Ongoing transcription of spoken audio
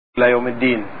ila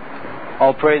yawmiddin.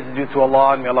 All praise is due to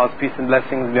Allah, and may Allah's peace and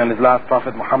blessings be on His last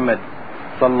Prophet Muhammad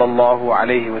sallallahu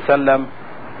alayhi wasallam,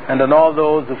 and on all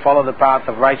those who follow the path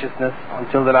of righteousness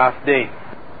until the last day.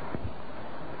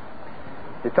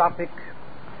 The topic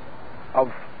of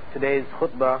today's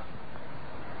khutbah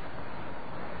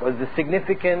was the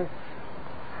significance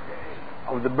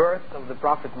of the birth of the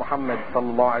Prophet Muhammad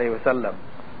sallallahu alayhi wasallam.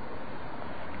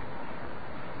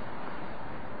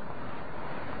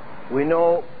 We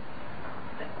know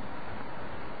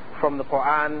from the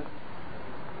Quran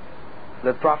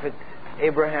that Prophet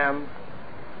Abraham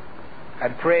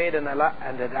had prayed and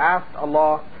had asked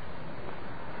Allah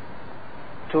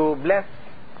to bless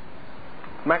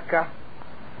Mecca,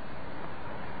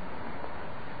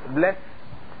 bless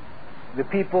the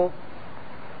people,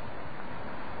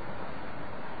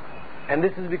 and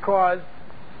this is because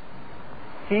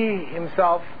he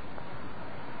himself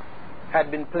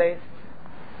had been placed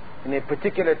in a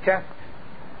particular test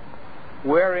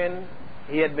wherein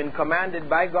he had been commanded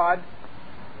by God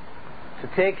to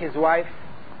take his wife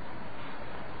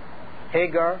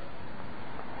Hagar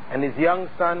and his young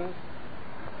son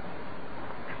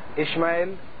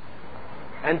Ishmael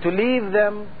and to leave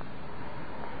them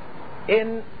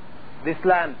in this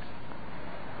land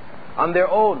on their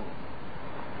own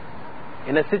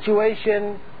in a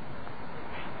situation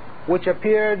which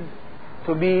appeared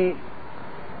to be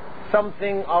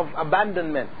something of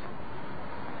abandonment.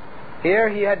 Here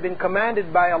he had been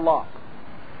commanded by Allah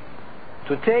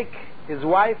to take his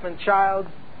wife and child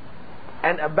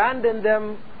and abandon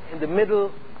them in the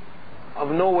middle of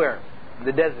nowhere,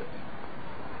 the desert.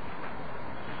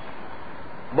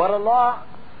 But Allah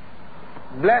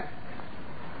blessed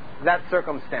that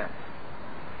circumstance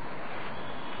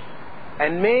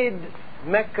and made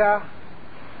Mecca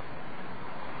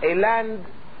a land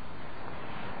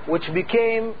which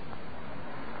became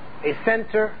a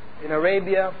center in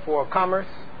Arabia for commerce,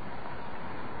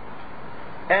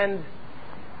 and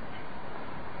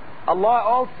Allah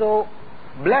also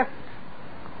blessed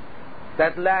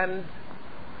that land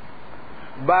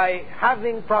by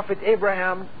having Prophet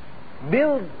Abraham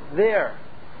build there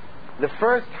the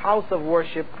first house of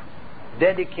worship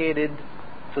dedicated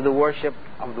to the worship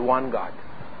of the one God.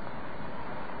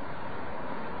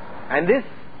 And this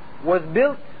was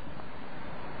built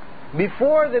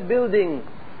before the building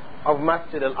of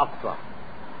Masjid al-Aqsa.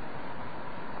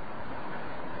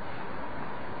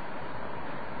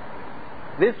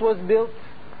 This was built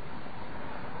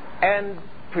and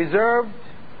preserved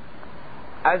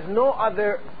as no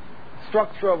other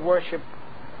structure of worship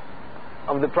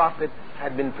of the Prophet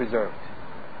had been preserved.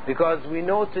 Because we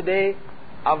know today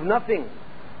of nothing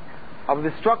of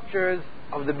the structures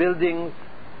of the buildings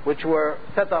which were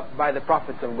set up by the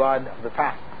Prophets of God of the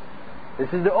past. This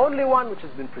is the only one which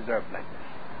has been preserved like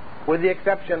this, with the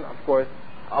exception, of course,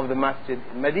 of the masjid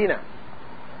in Medina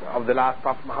of the last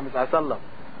Prophet Muhammad ﷺ.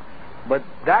 But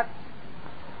that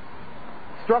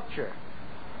structure,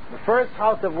 the first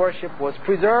house of worship, was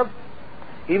preserved,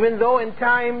 even though in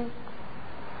time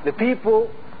the people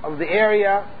of the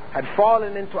area had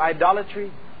fallen into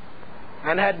idolatry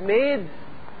and had made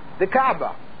the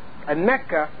Kaaba and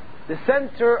Mecca the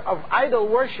center of idol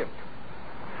worship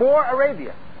for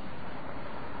Arabia.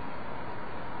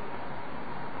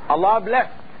 Allah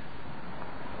blessed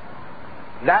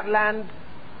that land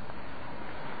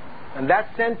and that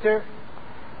center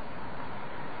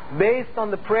based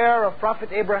on the prayer of Prophet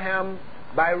Abraham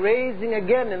by raising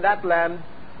again in that land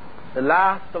the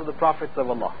last of the prophets of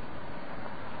Allah,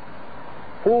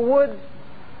 who would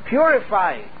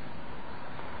purify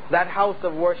that house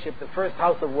of worship, the first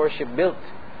house of worship built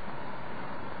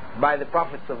by the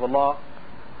prophets of Allah,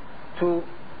 to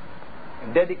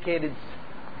dedicated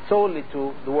solely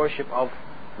to the worship of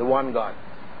the one God.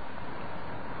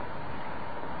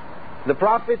 The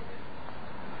Prophet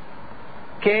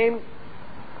came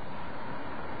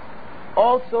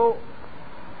also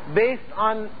based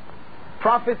on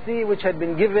prophecy which had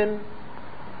been given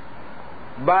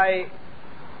by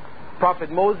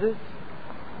Prophet Moses,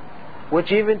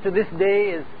 which even to this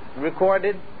day is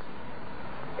recorded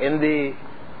in the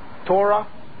Torah,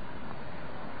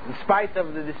 in spite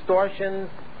of the distortions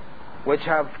which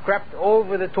have crept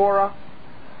over the Torah.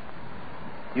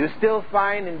 You still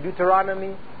find in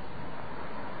Deuteronomy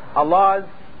Allah's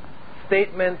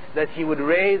statement that He would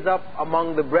raise up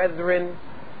among the brethren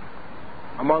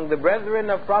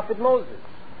of Prophet Moses,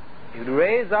 He would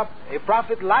raise up a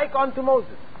prophet like unto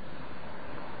Moses,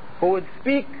 who would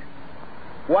speak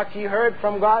what he heard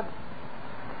from God,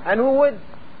 and who would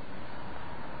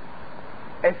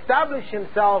establish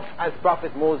himself as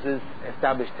Prophet Moses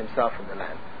established himself in the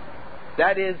land.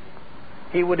 That is,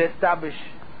 he would establish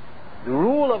the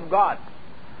rule of God.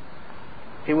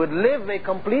 He would live a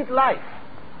complete life,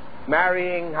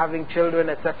 marrying, having children,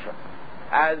 etc.,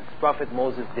 as Prophet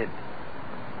Moses did.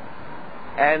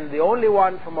 And the only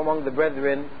one from among the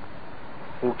brethren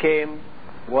who came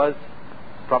was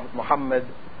Prophet Muhammad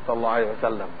sallallahu alaihi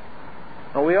wasallam.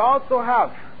 And we also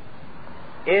have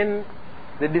in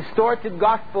the distorted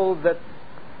gospels that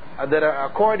are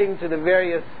according to the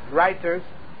various writers,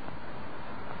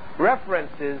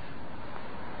 references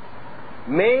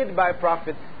made by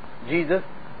Prophet Jesus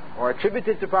or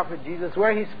attributed to Prophet Jesus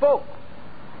where he spoke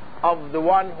of the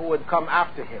one who would come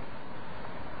after him,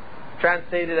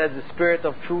 translated as the Spirit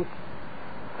of Truth.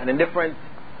 And in different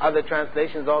other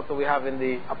translations also we have in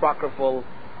the apocryphal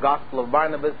Gospel of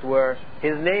Barnabas where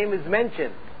his name is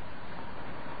mentioned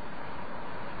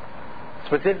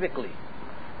specifically.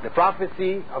 The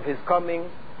prophecy of his coming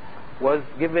was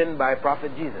given by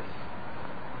Prophet Jesus.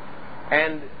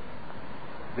 And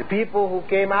the people who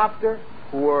came after,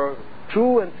 who were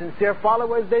true and sincere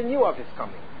followers, they knew of his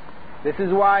coming. This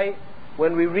is why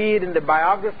when we read in the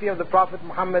biography of the Prophet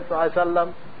Muhammad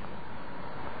ﷺ,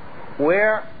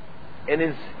 where in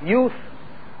his youth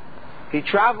he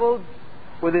traveled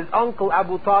with his uncle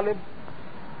Abu Talib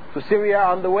to Syria,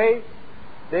 on the way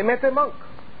they met a monk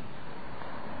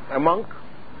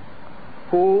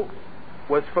who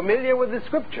was familiar with the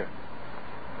scripture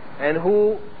and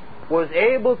who was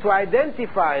able to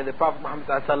identify the Prophet Muhammad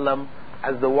ﷺ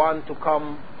as the one to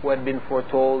come who had been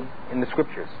foretold in the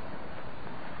scriptures.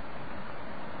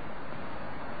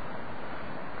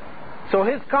 So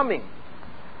his coming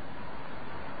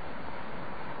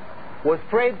was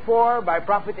prayed for by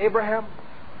Prophet Abraham,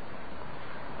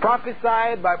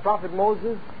 prophesied by Prophet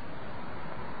Moses,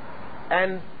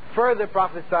 and further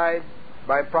prophesied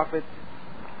by Prophet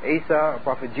Isa or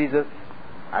Prophet Jesus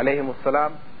alayhimus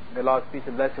salam. May Allah's peace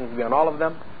and blessings be on all of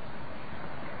them.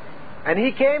 And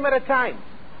he came at a time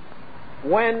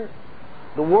when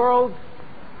the world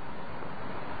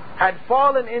had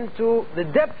fallen into the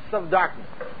depths of darkness.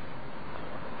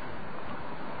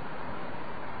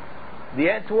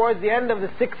 Towards the end of the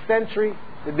 6th century,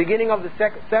 the beginning of the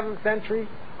 7th century,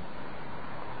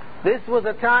 this was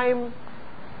a time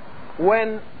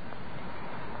when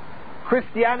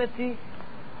Christianity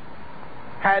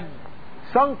had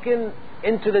sunken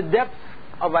into the depths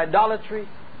of idolatry.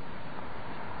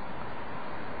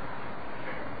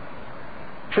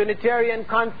 Trinitarian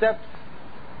concepts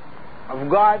of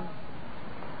God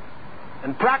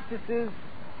and practices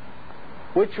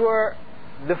which were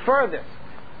the furthest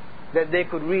that they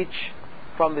could reach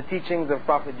from the teachings of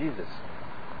Prophet Jesus.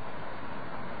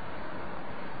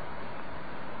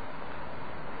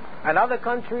 And other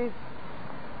countries,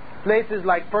 places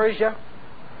like Persia,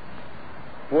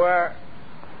 where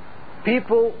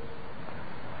people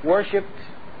worshipped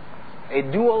a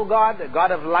dual God, a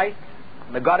God of light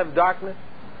and a God of darkness,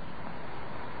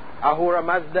 Ahura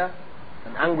Mazda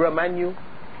and Angra Mainyu,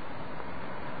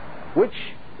 which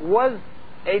was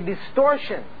a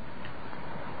distortion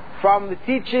from the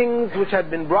teachings which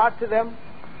had been brought to them.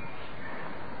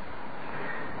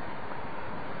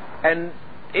 And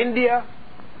India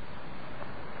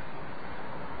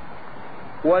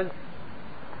was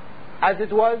as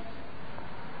it was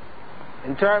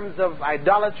in terms of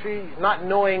idolatry, not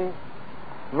knowing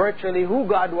virtually who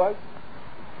God was.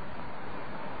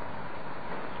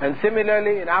 And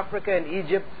similarly in Africa, in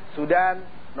Egypt, Sudan,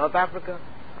 North Africa,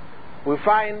 we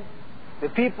find the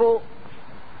people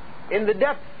in the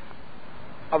depths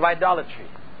of idolatry,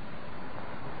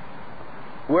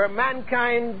 where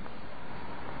mankind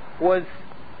was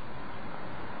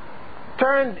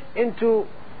turned into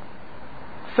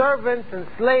servants and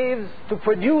slaves to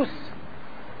produce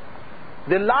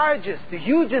the largest, the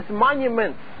hugest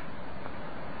monuments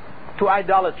to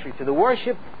idolatry, to the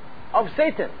worship of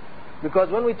Satan.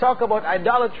 Because when we talk about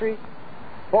idolatry,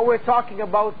 what we're talking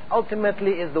about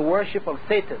ultimately is the worship of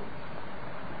Satan.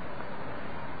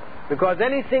 Because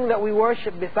anything that we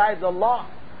worship besides Allah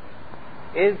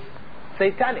is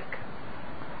satanic.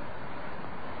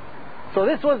 So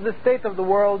this was the state of the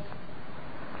world.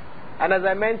 And as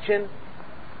I mentioned,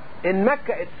 in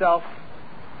Mecca itself,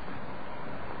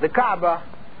 the Kaaba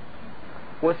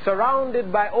was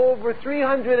surrounded by over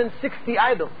 360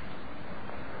 idols.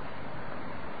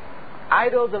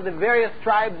 Idols of the various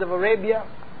tribes of Arabia,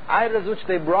 idols which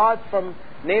they brought from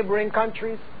neighboring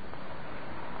countries.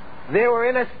 They were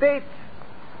in a state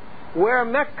where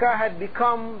Mecca had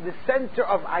become the center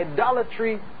of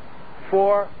idolatry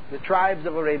for the tribes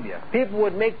of Arabia. People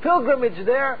would make pilgrimage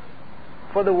there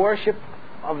for the worship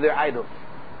of their idols.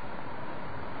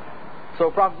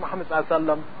 So Prophet Muhammad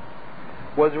ﷺ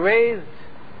was raised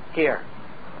here.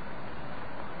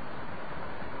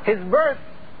 His birth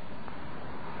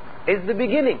is the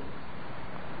beginning.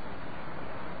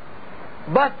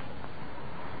 But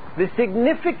the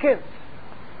significance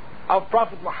of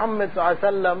Prophet Muhammad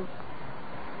ﷺ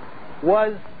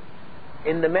was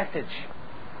in the message.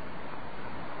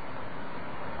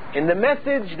 In the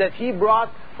message that he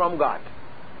brought from God,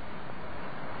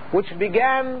 which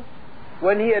began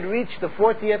when he had reached the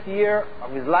 40th year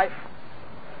of his life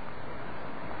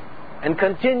and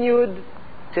continued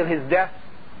till his death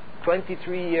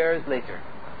 23 years later.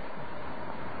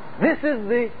 This is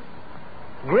the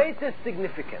greatest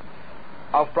significance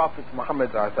of Prophet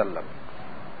Muhammad ﷺ.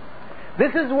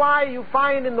 This is why you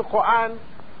find in the Quran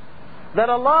that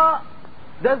Allah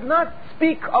does not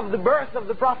speak of the birth of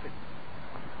the Prophet,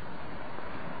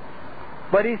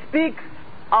 but He speaks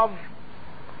of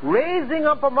raising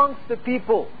up amongst the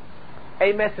people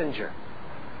a messenger.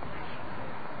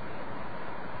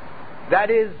 That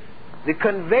is the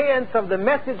conveyance of the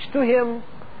message to him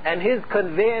and his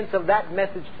conveyance of that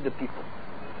message to the people.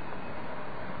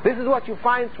 This is what you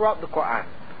find throughout the Quran.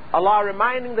 Allah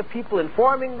reminding the people,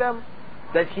 informing them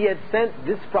that He had sent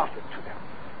this Prophet to them,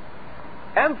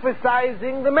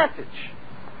 emphasizing the message,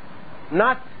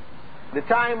 not the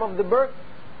time of the birth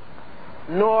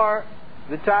nor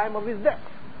the time of his death.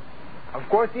 Of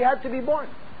course he had to be born,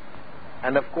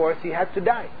 and of course he had to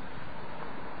die,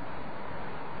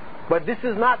 but this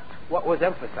is not what was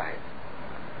emphasized.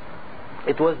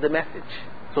 It was the message.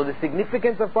 So the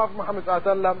significance of Prophet Muhammad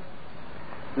ﷺ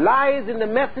lies in the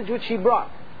message which he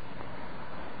brought,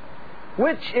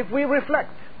 which, if we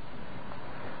reflect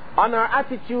on our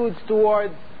attitudes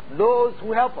towards those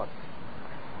who help us,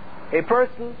 a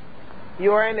person,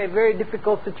 you are in a very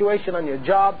difficult situation on your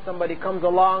job, somebody comes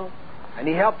along and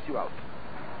he helps you out,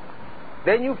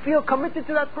 then you feel committed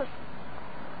to that person.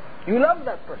 You love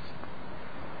that person.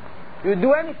 You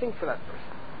do anything for that person.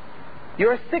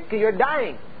 You're sick, you're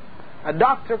dying. A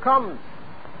doctor comes,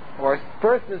 or a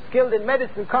person who's skilled in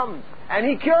medicine comes, and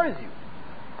he cures you.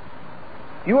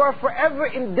 You are forever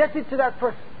indebted to that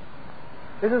person.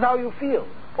 This is how you feel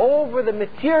over the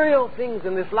material things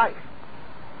in this life.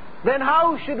 Then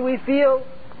how should we feel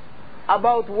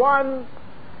about one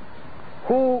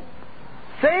who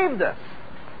saved us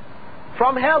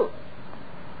from hell?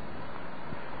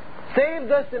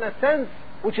 Saved us in a sense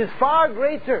which is far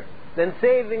greater than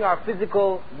saving our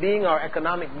physical being, our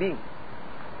economic being.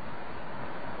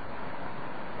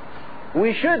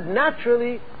 We should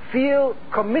naturally feel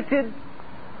committed,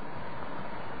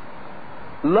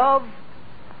 love.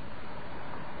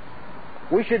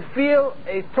 We should feel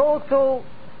a total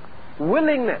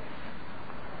willingness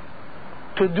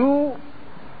to do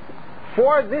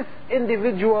for this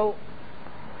individual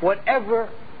whatever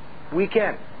we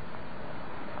can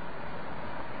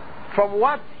from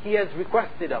what he has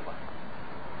requested of us.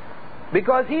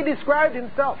 Because he described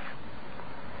himself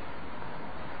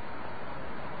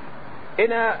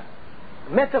in a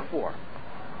metaphor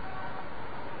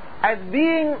as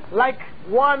being like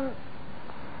one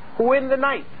who in the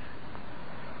night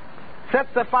sets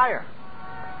a fire,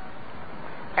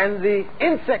 and the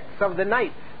insects of the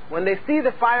night, when they see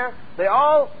the fire, they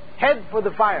all head for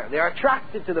the fire. They are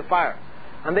attracted to the fire,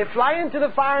 and they fly into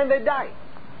the fire and they die.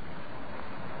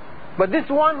 But this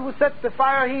one who sets the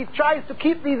fire, he tries to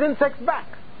keep these insects back.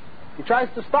 He tries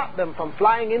to stop them from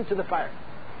flying into the fire.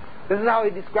 This is how he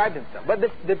described himself. But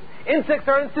the insects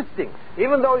are insisting.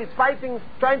 Even though he's fighting,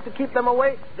 trying to keep them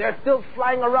away, they're still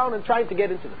flying around and trying to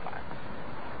get into the fire.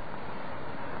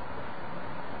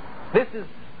 This is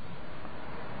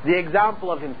the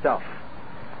example of himself.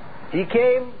 He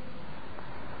came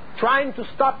trying to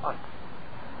stop us,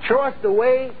 show us the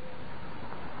way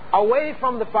away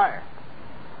from the fire.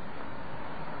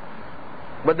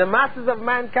 But the masses of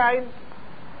mankind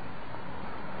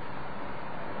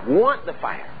want the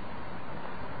fire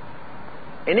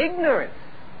in ignorance.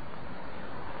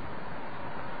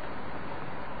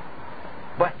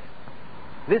 But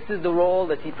this is the role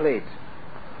that he played.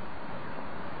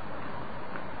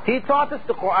 He taught us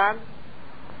the Quran.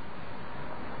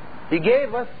 He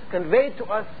gave us, conveyed to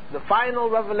us the final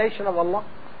revelation of Allah.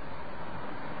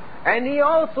 And he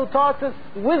also taught us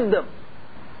wisdom,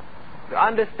 the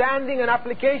understanding and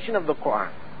application of the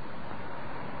Quran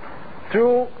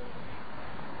through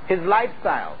his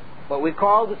lifestyle, what we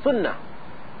call the Sunnah,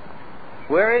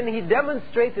 wherein he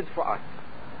demonstrated for us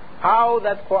how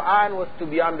that Quran was to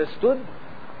be understood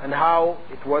and how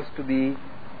it was to be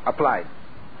applied.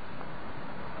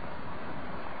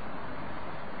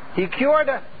 He cured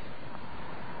us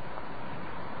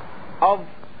of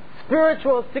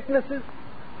spiritual sicknesses,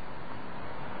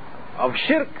 of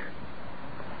shirk,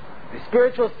 the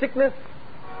spiritual sickness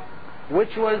which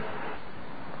was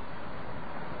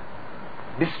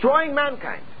destroying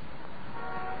mankind.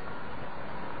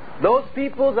 Those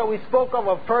peoples that we spoke of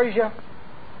Persia,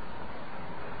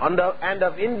 and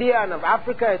of India and of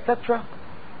Africa, etc.,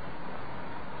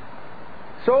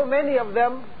 so many of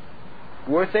them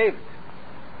were saved.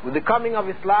 With the coming of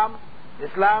Islam,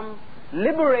 Islam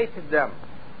liberated them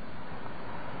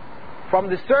from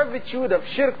the servitude of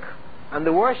shirk and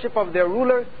the worship of their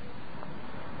rulers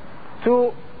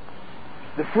to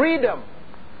the freedom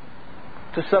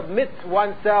to submit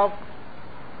oneself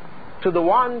to the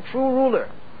one true ruler,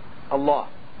 Allah,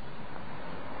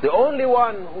 the only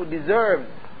one who deserves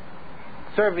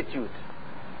servitude.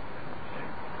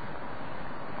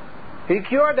 He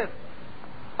cured us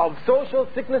of social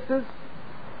sicknesses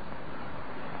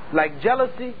like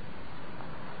jealousy,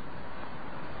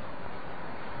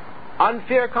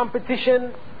 unfair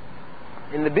competition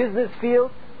in the business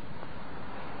field,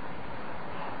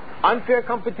 unfair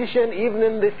competition even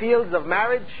in the fields of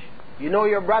marriage. You know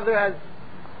your brother has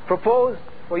proposed,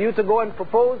 for you to go and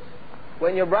propose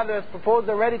when your brother has proposed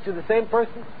already to the same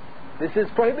person. This is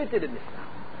prohibited in Islam.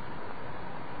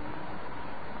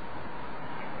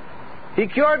 He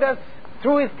cured us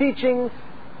through his teachings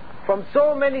from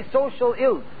so many social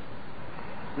ills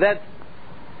that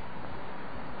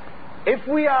if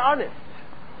we are honest,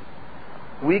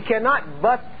 we cannot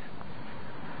but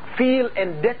feel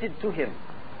indebted to him,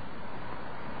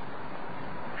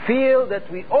 feel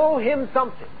that we owe him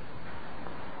something.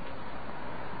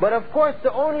 But of course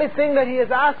the only thing that he has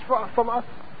asked from us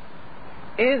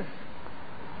is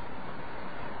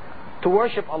to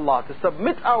worship Allah, to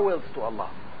submit our wills to Allah,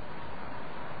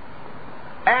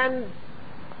 and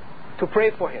to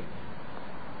pray for him.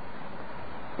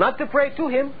 Not to pray to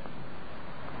him,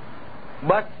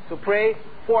 but to pray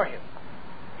for him.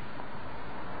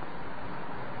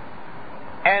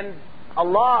 And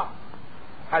Allah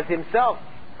has himself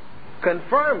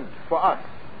confirmed for us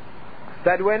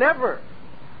that whenever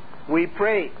we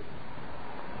pray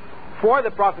for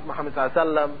the Prophet Muhammad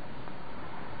ﷺ,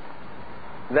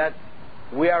 that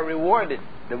we are rewarded.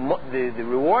 The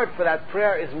reward for that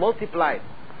prayer is multiplied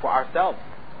for ourselves.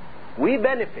 We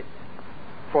benefit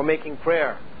for making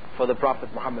prayer for the Prophet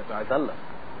Muhammad ﷺ.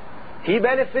 He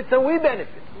benefits and we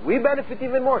benefit. We benefit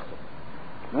even more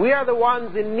so. We are the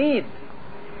ones in need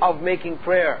of making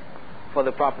prayer for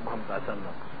the Prophet Muhammad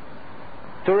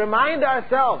ﷺ, to remind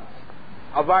ourselves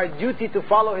of our duty to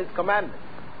follow his commandments,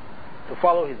 to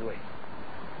follow his way.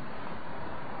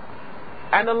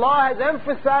 And Allah has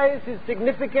emphasized his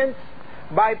significance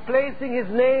by placing his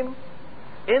name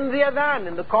in the adhan,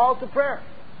 in the call to prayer,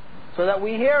 so that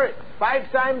we hear it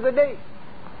 5 times a day.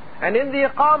 And in the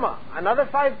iqamah, another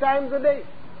 5 times a day,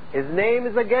 his name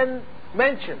is again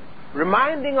mentioned,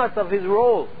 reminding us of his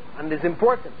role and his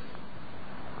importance.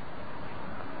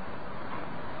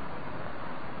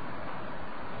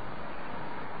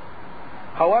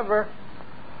 However,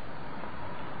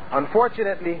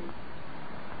 unfortunately,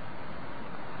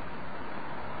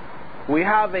 we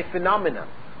have a phenomenon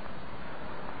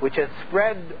which has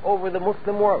spread over the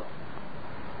Muslim world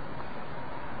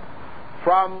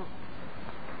from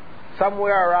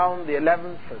somewhere around the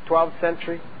 11th or 12th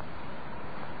century,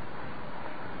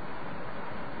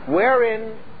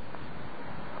 wherein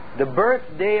the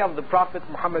birthday of the Prophet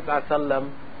Muhammad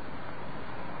ﷺ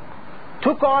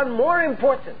took on more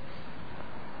importance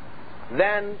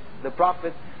than the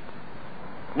Prophet's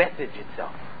message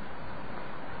itself.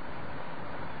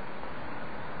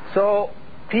 So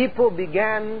people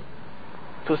began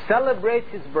to celebrate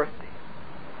his birthday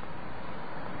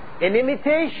in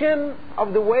imitation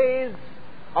of the ways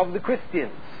of the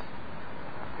Christians.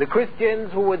 The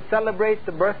Christians who would celebrate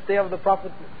the birthday of the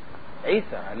Prophet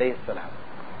Isa alayhi salam.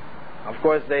 Of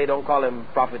course they don't call him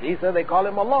Prophet Isa, they call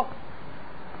him Allah,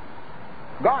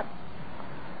 God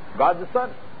the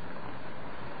Son.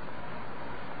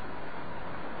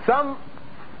 Some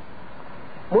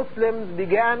Muslims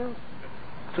began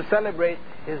to celebrate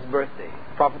his birthday,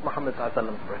 Prophet Muhammad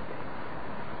ﷺ's birthday.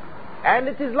 And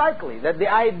it is likely that the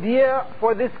idea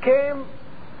for this came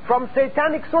from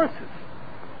satanic sources,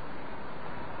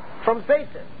 from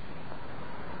Satan,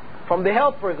 from the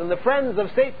helpers and the friends of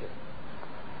Satan,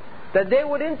 that they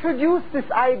would introduce this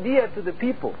idea to the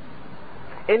people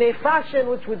in a fashion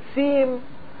which would seem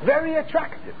very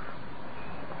attractive.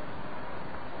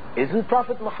 Isn't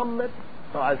Prophet Muhammad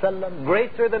ﷺ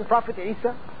greater than Prophet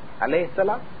Isa alayhi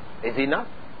salam? Is he not?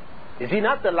 Is he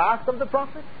not the last of the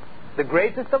prophets? The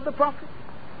greatest of the prophets?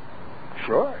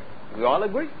 Sure, we all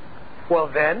agree. Well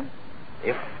then,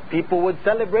 if people would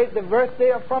celebrate the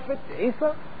birthday of Prophet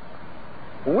Isa,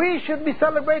 we should be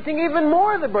celebrating even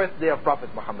more the birthday of Prophet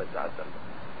Muhammad ﷺ.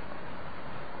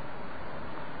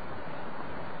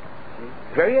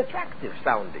 very attractive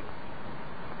sounding,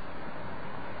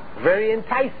 very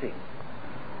enticing.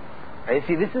 And you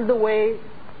see, this is the way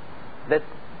that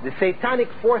the satanic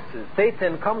forces,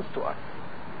 Satan, comes to us.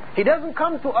 He doesn't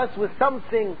come to us with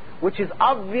something which is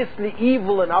obviously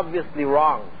evil and obviously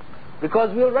wrong,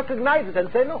 because we'll recognize it and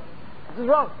say, no, this is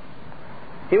wrong.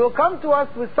 He will come to us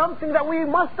with something that we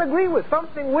must agree with,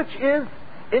 something which is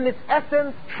in its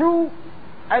essence true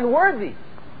and worthy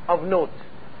of note.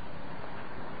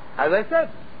 As I said,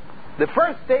 the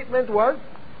first statement was,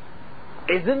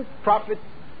 isn't Prophet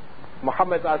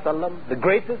Muhammad ﷺ the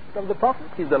greatest of the prophets?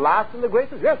 He's the last and the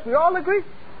greatest. Yes, we all agree.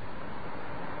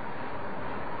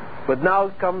 But now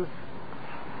comes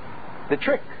the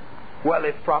trick. Well,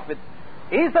 if Prophet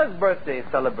Isa's birthday is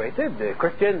celebrated, the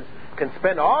Christians can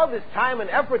spend all this time and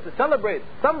effort to celebrate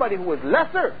somebody who is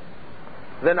lesser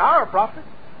than our Prophet,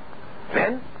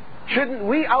 then shouldn't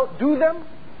we outdo them?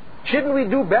 Shouldn't we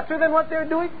do better than what they're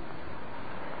doing?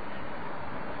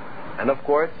 And of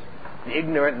course, the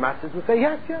ignorant masses will say,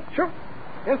 yes, sure.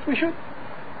 Yes, we should.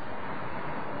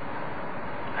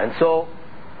 And so,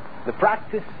 the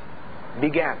practice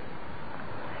began.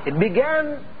 It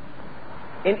began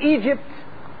in Egypt,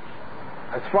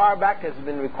 as far back as has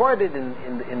been recorded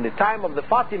in the time of the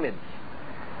Fatimids.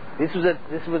 This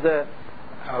was a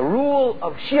rule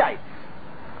of Shiites,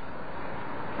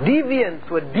 deviants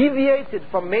who had deviated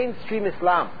from mainstream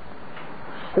Islam,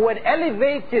 who had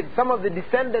elevated some of the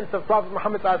descendants of Prophet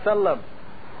Muhammad ﷺ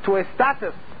to a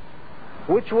status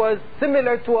which was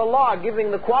similar to Allah,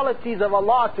 giving the qualities of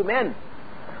Allah to men.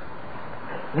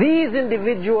 These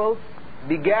individuals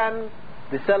began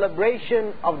the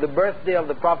celebration of the birthday of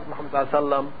the Prophet Muhammad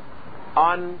ﷺ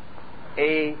on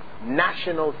a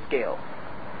national scale.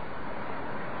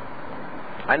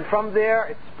 And from there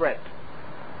it spread.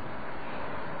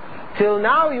 Till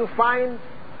now you find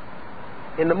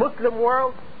in the Muslim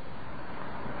world,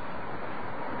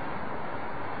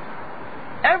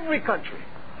 every country,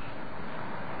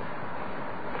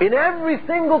 in every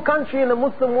single country in the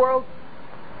Muslim world,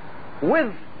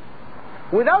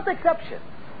 without exception,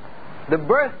 the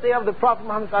birthday of the Prophet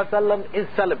Muhammad ﷺ is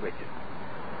celebrated.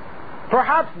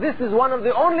 Perhaps this is one of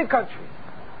the only countries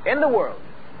in the world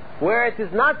where it is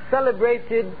not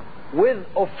celebrated with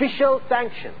official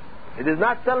sanction. It is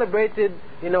not celebrated,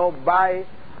 by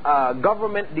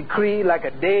government decree, like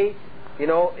a day, in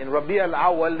Rabi'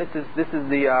 al-Awwal.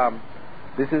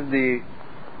 This is the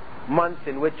month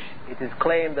in which it is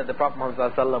claimed that the Prophet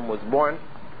Muhammad ﷺ was born,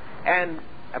 and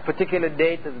a particular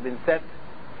date has been set.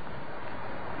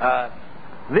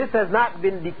 This has not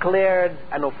been declared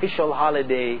an official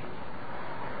holiday,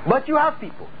 but you have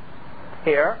people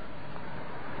here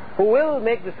who will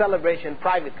make the celebration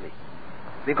privately,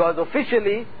 because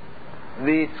officially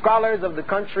the scholars of the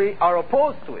country are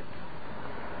opposed to it,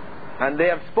 and they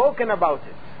have spoken about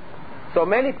it. So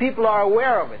many people are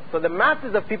aware of it. So the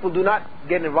masses of people do not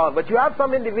get involved. But you have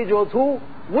some individuals who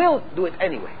will do it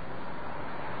anyway.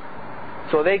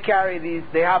 So they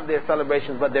have their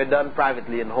celebrations, but they're done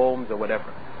privately in homes or whatever.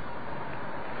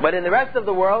 But in the rest of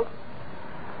the world,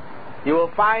 you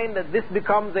will find that this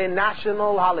becomes a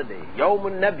national holiday,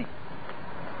 Yawmun Nabi.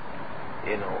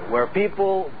 Where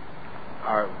people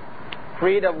are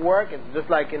freed of work. It's just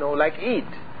like Eid.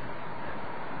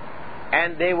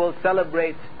 And they will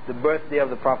celebrate the birthday of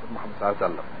the Prophet Muhammad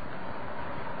ﷺ.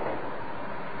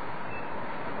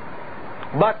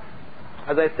 But,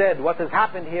 as I said, what has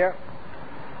happened here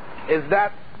is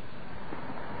that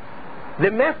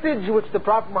the message which the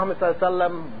Prophet Muhammad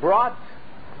ﷺ brought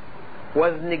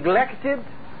was neglected,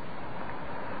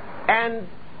 and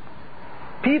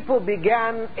people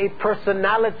began a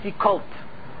personality cult.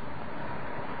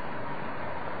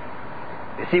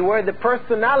 You see, where the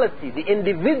personality, the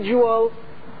individual,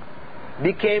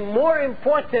 became more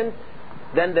important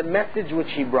than the message which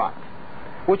he brought,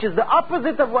 which is the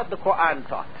opposite of what the Quran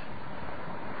taught.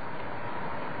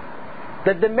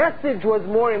 That the message was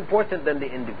more important than the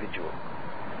individual.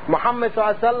 Muhammad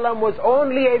ﷺ was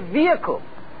only a vehicle.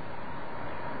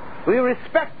 We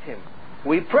respect him,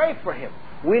 we pray for him,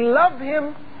 we love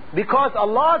him because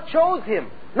Allah chose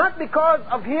him, not because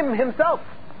of him himself.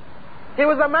 He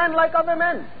was a man like other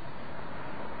men.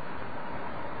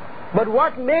 But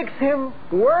what makes him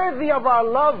worthy of our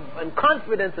love and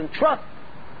confidence and trust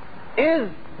is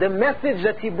the message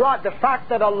that he brought, the fact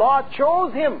that Allah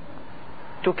chose him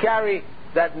to carry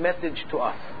that message to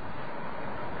us.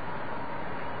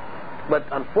 But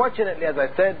unfortunately, as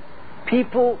I said,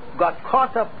 people got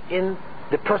caught up in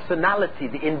the personality,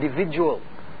 the individual,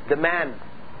 the man.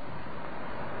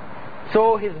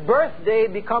 So his birthday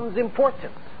becomes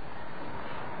important.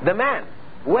 The man,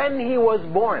 when he was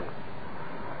born,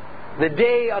 the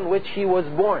day on which he was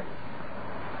born.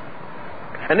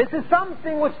 And this is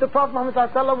something which the Prophet Muhammad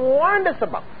ﷺ warned us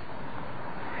about.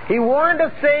 He warned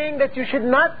us, saying that you should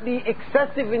not be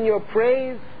excessive in your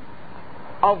praise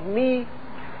of me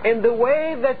in the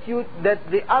way that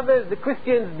the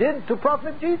Christians did to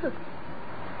Prophet Jesus.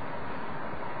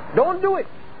 Don't do it.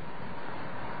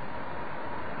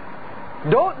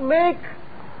 Don't make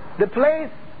the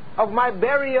place of my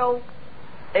burial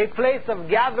a place of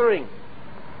gathering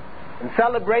and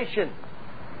celebration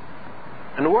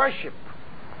and worship,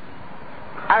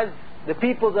 as the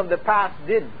peoples of the past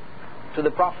did to the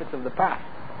prophets of the past.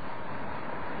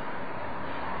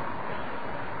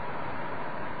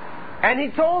 And he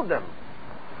told them,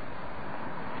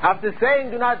 after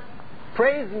saying, do not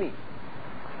praise me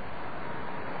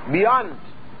beyond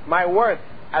my worth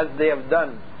as they have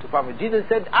done to Prophet Jesus,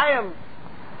 said, I am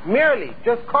merely,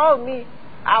 just call me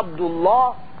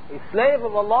Abdullah, a slave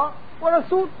of Allah, wa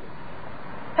Rasul,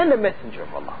 and a messenger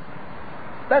of Allah.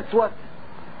 That's what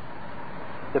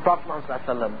the Prophet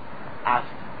ﷺ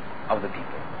asked of the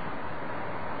people.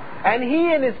 And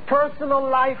he, in his personal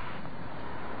life,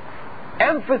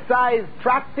 emphasized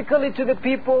practically to the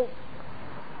people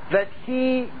that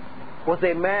he was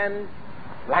a man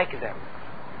like them.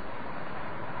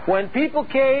 When people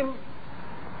came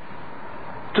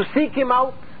to seek him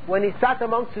out, when he sat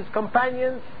amongst his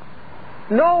companions,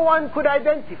 no one could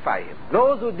identify him.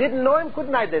 Those who didn't know him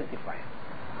couldn't identify him.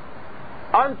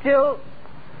 Until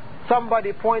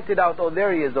somebody pointed out, oh,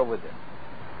 there he is over there.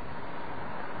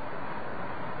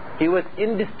 He was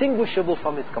indistinguishable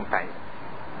from his companions.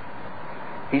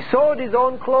 He sewed his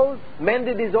own clothes,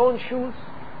 mended his own shoes.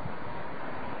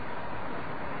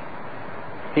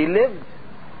 He lived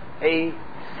a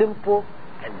simple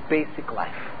and basic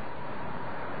life.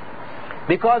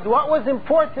 Because what was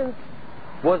important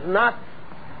was not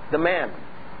the man,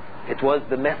 it was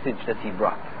the message that he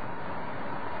brought.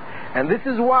 And this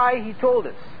is why he told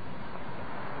us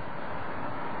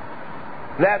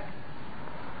that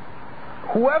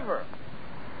whoever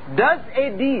does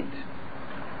a deed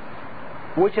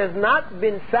which has not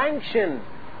been sanctioned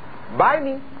by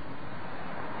me,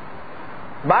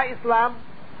 by Islam,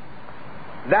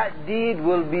 that deed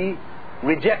will be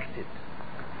rejected,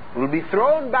 will be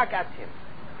thrown back at him.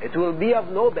 It will be of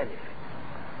no benefit.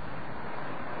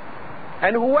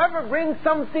 And whoever brings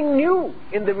something new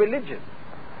in the religion,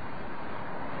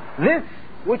 this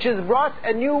which is brought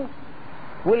anew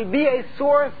will be a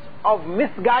source of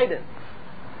misguidance.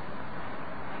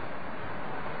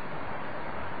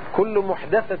 كل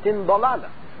محدثة ضلالة.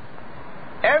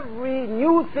 Every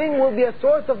new thing will be a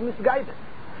source of misguidance.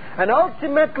 And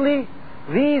ultimately,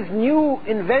 these new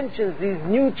inventions, these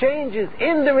new changes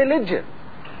in the religion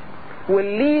will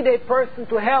lead a person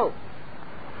to hell.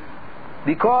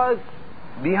 Because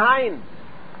behind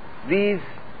these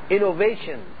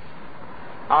innovations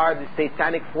are the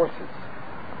satanic forces.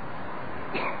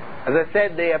 As I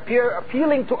said, they appear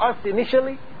appealing to us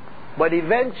initially, but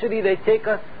eventually they take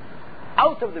us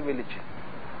out of the religion.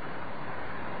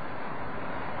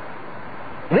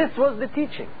 This was the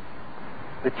teaching.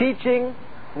 The teaching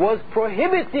was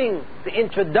prohibiting the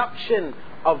introduction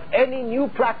of any new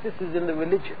practices in the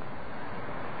religion.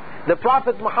 The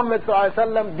Prophet Muhammad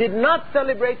ﷺ did not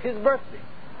celebrate his birthday.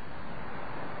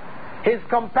 His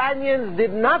companions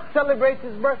did not celebrate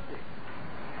his birthday.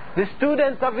 The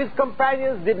students of his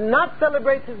companions did not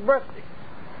celebrate his birthday.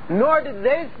 Nor did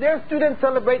their students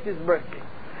celebrate his birthday.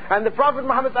 And the Prophet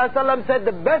Muhammad ﷺ said,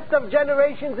 the best of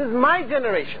generations is my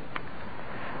generation.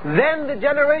 Then the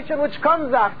generation which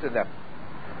comes after them.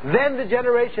 Then the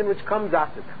generation which comes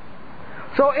after them.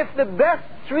 So if the best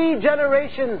three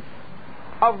generations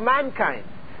of mankind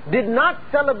did not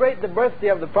celebrate the birthday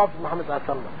of the Prophet Muhammad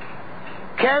ﷺ,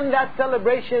 can that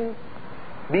celebration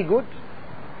be good?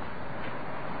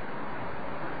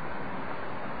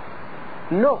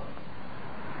 No.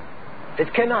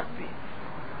 It cannot be.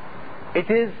 It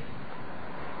is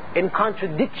in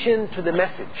contradiction to the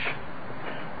message.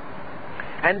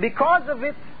 And because of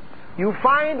it, you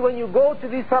find when you go to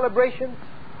these celebrations,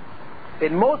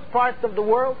 in most parts of the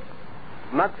world,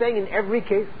 I'm not saying in every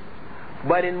case,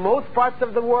 but in most parts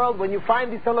of the world, when you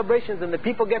find these celebrations and the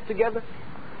people get together,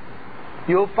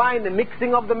 you'll find the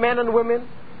mixing of the men and women.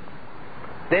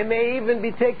 They may even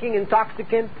be taking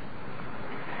intoxicants.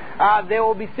 They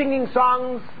will be singing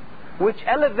songs which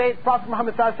elevate Prophet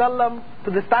Muhammad ﷺ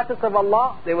to the status of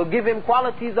Allah. They will give him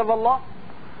qualities of Allah,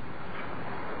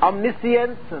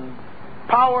 omniscience and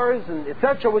powers and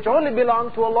etc., which only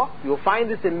belong to Allah. You'll find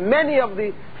this in many of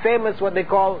the famous, what they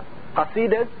call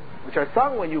qasidas, which are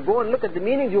sung. When you go and look at the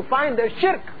meanings, you'll find they're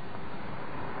shirk.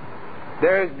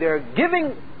 They're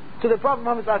giving to the Prophet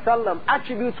Muhammad ﷺ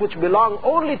attributes which belong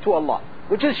only to Allah,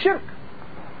 which is shirk.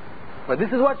 But this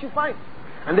is what you find.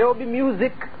 And there will be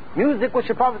music which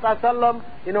the Prophet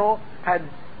ﷺ, had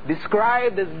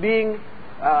described as being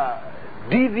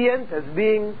deviant, as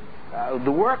being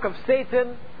the work of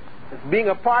Satan, as being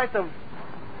a part of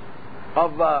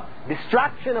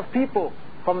distraction of people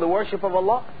from the worship of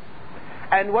Allah.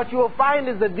 And what you will find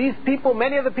is that these people,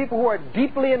 many of the people who are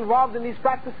deeply involved in these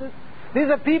practices, these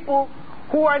are people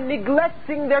who are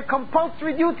neglecting their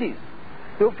compulsory duties.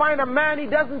 You'll find a man, he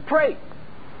doesn't pray,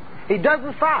 he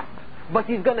doesn't fast, but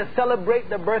he's going to celebrate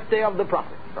the birthday of the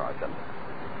Prophet.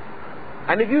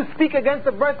 And if you speak against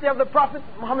the birthday of the Prophet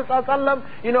Muhammad ﷺ,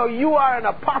 you are an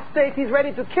apostate, he's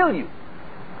ready to kill you.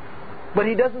 But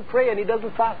he doesn't pray and he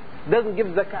doesn't fast, doesn't give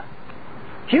zakat.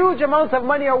 Huge amounts of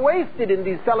money are wasted in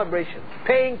these celebrations,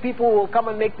 paying people who will come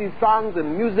and make these songs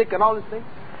and music and all these things.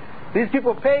 These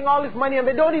people are paying all this money and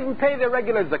they don't even pay their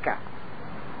regular zakat.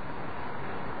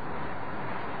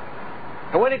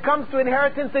 And when it comes to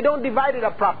inheritance, they don't divide it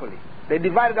up properly. They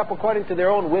divide it up according to their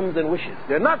own whims and wishes.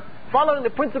 They're not following the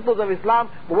principles of Islam,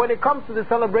 but when it comes to the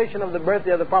celebration of the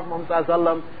birthday of the Prophet Muhammad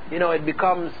ﷺ, it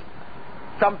becomes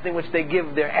something which they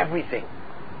give their everything.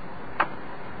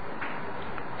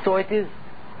 So it is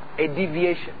a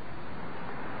deviation.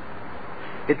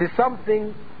 It is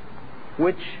something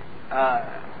which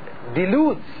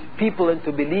deludes people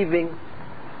into believing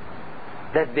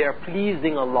that they are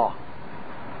pleasing Allah.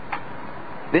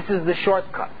 This is the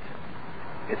shortcut.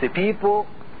 It's the people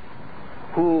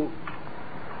who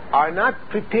are not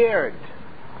prepared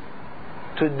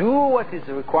to do what is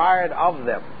required of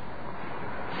them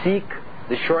seek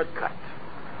the shortcut.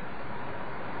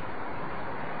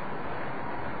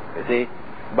 You see,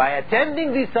 by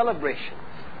attending these celebrations,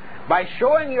 by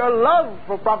showing your love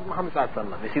for Prophet Muhammad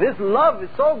ﷺ. You see, this love is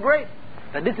so great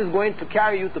that this is going to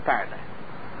carry you to paradise.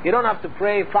 You don't have to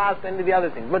pray, fast, any of the other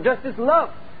things, but just this love.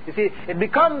 You see, it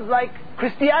becomes like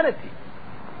Christianity,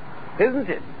 isn't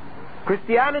it?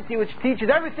 Christianity, which teaches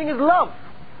everything is love.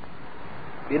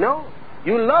 You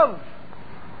love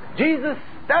Jesus,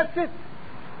 that's it.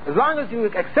 As long as you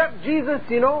accept Jesus,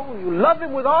 you love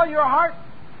Him with all your heart,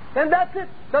 then that's it.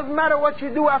 Doesn't matter what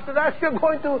you do after that, you're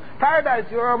going to paradise,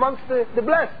 you're amongst the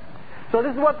blessed. So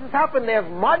this is what has happened. They have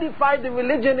modified the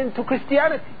religion into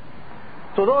Christianity.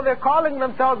 So though they're calling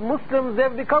themselves Muslims,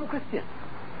 they've become Christians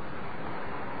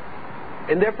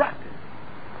in their practice.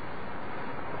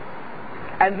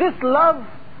 And this love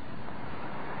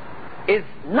is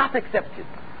not accepted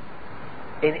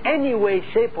in any way,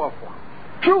 shape or form.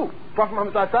 True, Prophet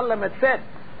Muhammad ﷺ had said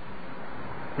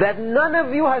that none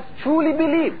of you has truly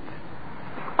believed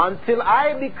until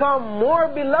I become more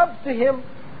beloved to him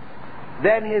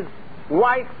than his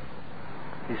wife,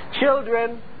 his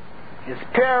children, his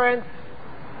parents,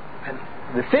 and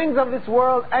the things of this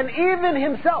world, and even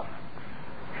himself.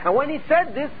 And when he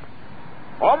said this,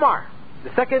 Omar,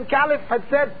 the second caliph, had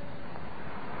said,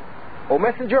 O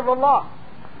Messenger of Allah,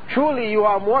 truly you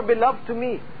are more beloved to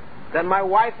me than my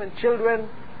wife and children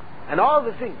and all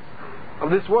the things of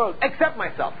this world, except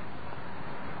myself.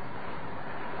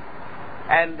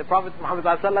 And the Prophet Muhammad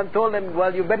ﷺ told him,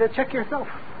 well, you better check yourself.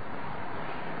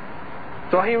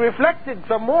 So he reflected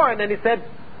some more and then he said,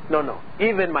 no,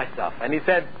 even myself. And he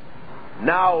said,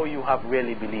 now you have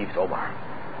really believed, Omar.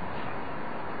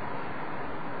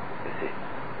 You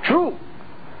see, true,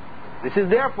 this is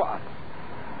there for us.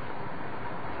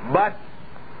 But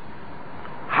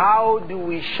how do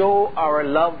we show our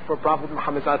love for Prophet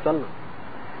Muhammad ﷺ?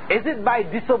 Is it by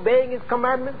disobeying his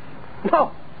commandments?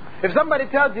 No. If somebody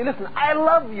tells you, listen, I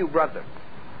love you, brother,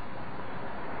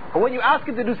 and when you ask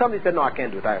him to do something, he said, no, I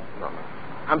can't do it.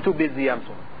 I'm too busy, I'm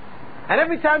so. And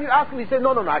every time you ask him, he says,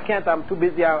 no, I can't, I'm too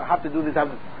busy, I have to do this.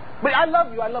 But I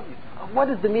love you. What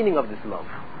is the meaning of this love?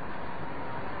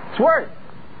 It's words.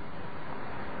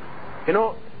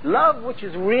 Love which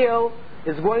is real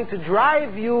is going to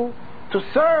drive you to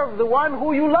serve the one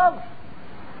who you love.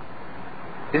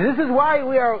 This is why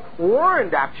we are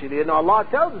warned, actually, and Allah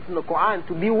tells us in the Quran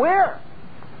to beware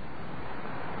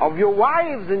of your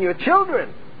wives and your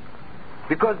children,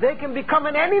 because they can become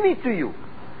an enemy to you.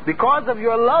 Because of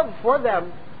your love for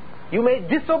them, you may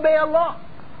disobey Allah.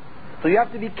 So you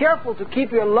have to be careful to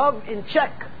keep your love in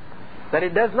check, that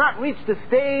it does not reach the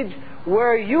stage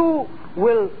where you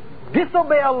will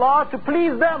disobey Allah to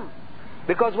please them.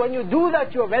 Because when you do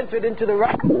that, you have entered into the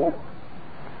right.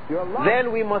 Your love,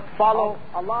 then we must follow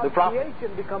the Prophet.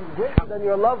 Creation becomes greater than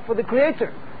your love for the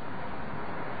Creator.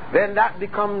 Then that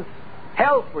becomes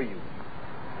hell for you.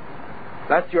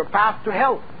 That's your path to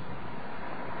hell.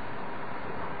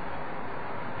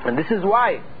 And this is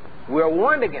why we are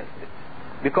warned against it.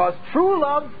 Because true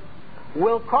love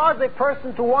will cause a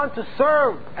person to want to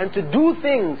serve and to do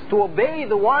things, to obey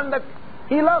the one that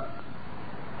he loves.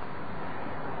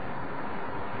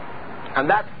 And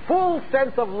that full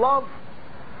sense of love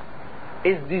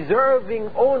is deserving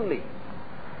only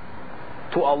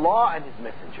to Allah and His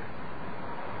Messenger.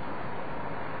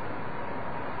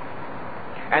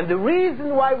 And the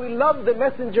reason why we love the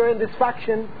Messenger in this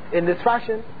fashion,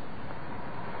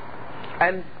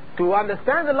 and to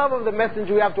understand the love of the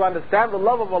Messenger, we have to understand the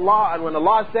love of Allah. And when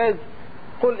Allah says,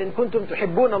 قُلْ إِن كُنْتُمْ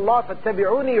تُحِبُّونَ اللَّهَ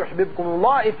فَاتَّبِعُونِي يُحْبِبْكُمُ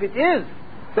اللَّهِ, if it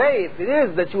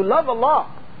is that you love Allah,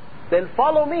 then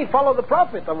follow me, follow the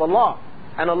Prophet of Allah,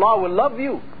 and Allah will love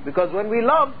you. Because when we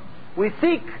love, we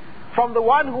seek from the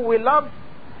one who we love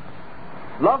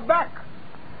back.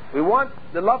 We want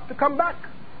the love to come back.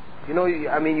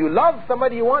 You love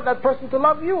somebody, you want that person to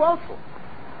love you also.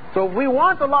 So if we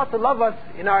want Allah to love us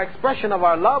in our expression of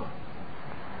our love,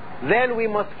 then we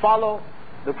must follow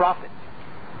the Prophet.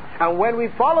 And when we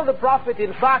follow the Prophet,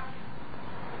 in fact,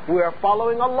 we are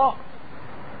following Allah.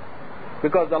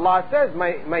 Because Allah says,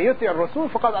 مَن يُطِعِ الرَّسُولَ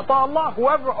فَقَدْ أَطَاعَ اللَّهَ.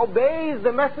 Whoever obeys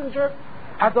the Messenger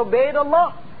has obeyed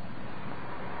Allah.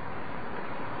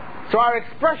 So our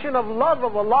expression of love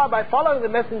of Allah by following the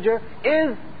Messenger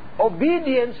is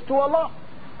obedience to Allah.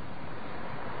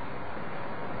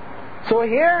 So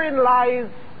herein lies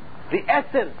the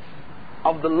essence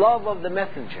of the love of the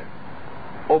Messenger: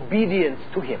 obedience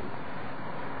to him,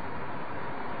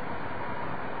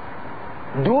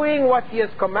 doing what he has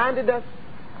commanded us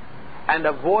and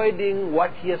avoiding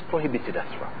what he has prohibited us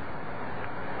from.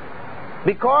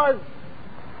 Because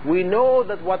we know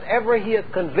that whatever he has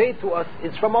conveyed to us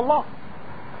is from Allah.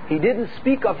 He didn't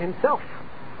speak of himself.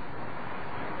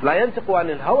 لا ينطق عن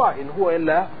الهوى إن هو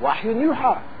إلا وحي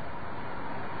يوحى.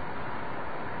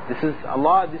 This is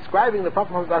Allah describing the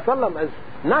Prophet ﷺ as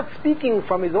not speaking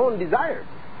from his own desires,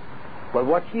 but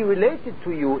what he related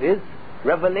to you is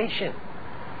revelation.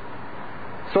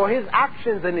 So his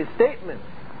actions and his statements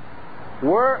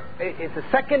it's a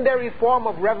secondary form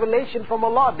of revelation from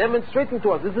Allah, demonstrating to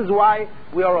us. This is why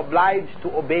we are obliged to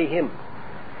obey him.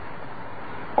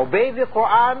 Obey the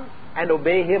Quran and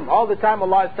obey him. All the time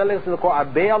Allah is telling us in the Quran,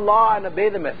 obey Allah and obey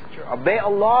the Messenger. Obey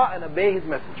Allah and obey His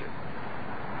Messenger.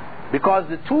 Because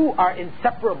the two are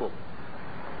inseparable.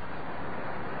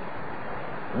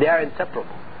 They are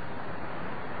inseparable.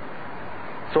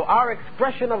 So our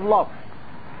expression of love,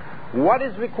 what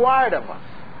is required of us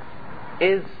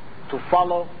is to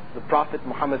follow the Prophet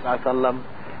Muhammad ﷺ,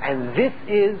 and this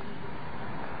is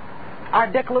our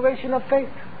declaration of faith,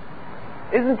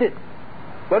 isn't it?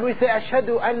 When we say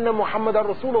Ashhadu anna Muhammadan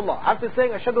Rasulullah, after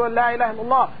saying Ashhadu an la ilaha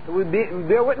illallah, we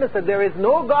bear witness that there is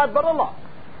no God but Allah,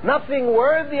 nothing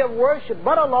worthy of worship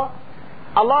but Allah.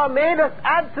 Allah made us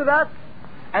add to that,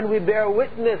 and we bear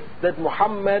witness that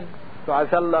Muhammad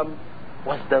ﷺ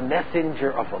was the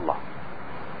messenger of Allah,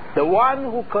 the one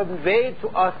who conveyed to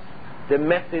us the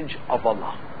message of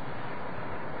Allah.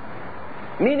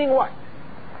 Meaning what?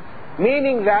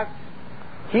 Meaning that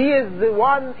He is the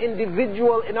one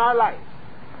individual in our lives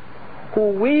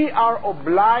who we are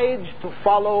obliged to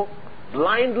follow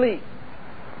blindly.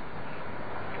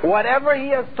 Whatever He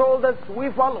has told us,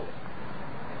 we follow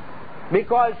it,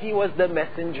 because He was the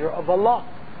messenger of Allah.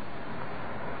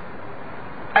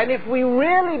 And if we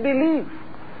really believe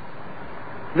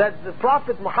that the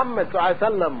Prophet Muhammad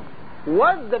ﷺ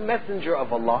was the messenger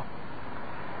of Allah,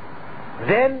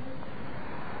 then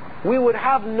we would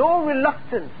have no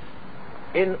reluctance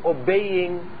in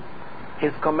obeying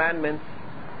His commandments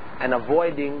and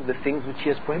avoiding the things which He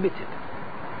has prohibited.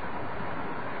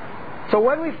 So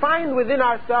when we find within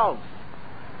ourselves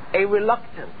a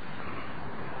reluctance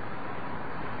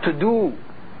to do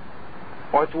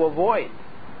or to avoid,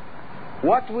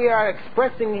 what we are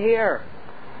expressing here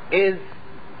is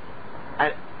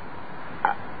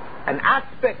an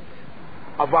aspect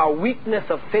of our weakness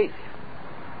of faith,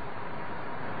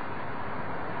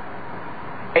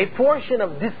 a portion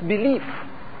of disbelief.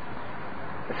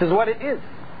 This is what it is,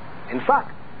 in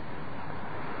fact.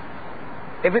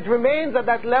 If it remains at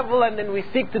that level and then we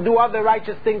seek to do other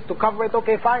righteous things to cover it,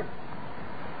 okay, fine.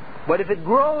 But if it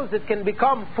grows, it can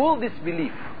become full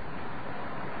disbelief.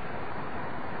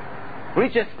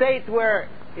 Reach a state where,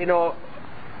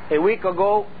 a week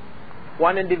ago,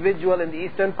 one individual in the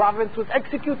Eastern Province was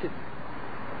executed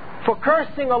for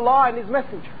cursing Allah and His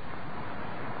Messenger,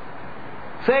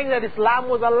 saying that Islam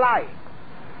was a lie,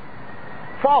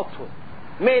 falsehood,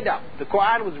 made up. The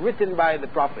Quran was written by the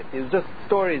Prophet. It was just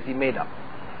stories he made up.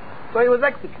 So he was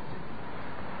executed.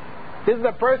 This is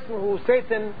a person who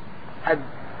Satan had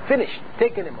finished,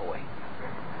 taken him away.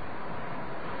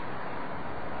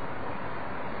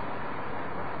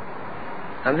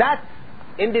 And that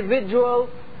individual,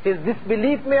 his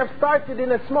disbelief may have started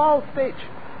in a small stage.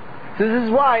 So this is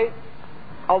why,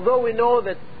 although we know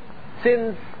that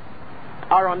sins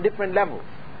are on different levels,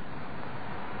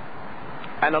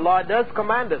 and Allah does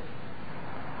command us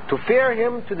to fear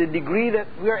Him to the degree that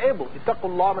we are able. اتقوا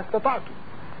الله ما استطعتم.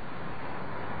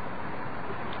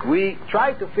 We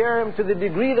try to fear Him to the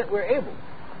degree that we're able.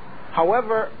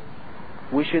 However,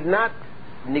 we should not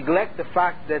neglect the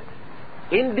fact that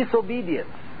in disobedience,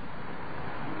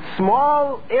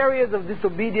 small areas of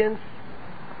disobedience,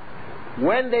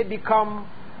 when they become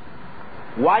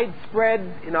widespread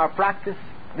in our practice,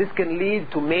 this can lead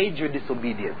to major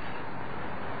disobedience.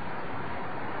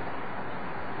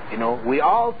 You know, we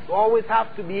always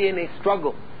have to be in a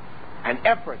struggle, an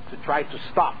effort to try to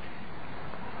stop,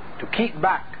 to keep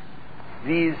back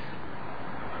these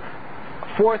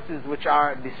forces which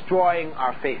are destroying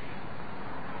our faith.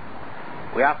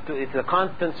 We have to, it's a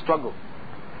constant struggle.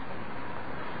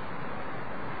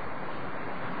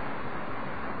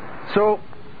 So,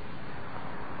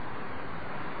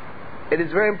 it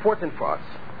is very important for us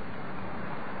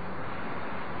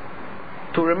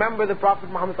to remember the Prophet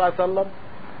Muhammad ﷺ,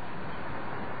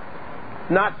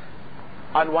 not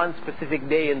on one specific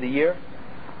day in the year,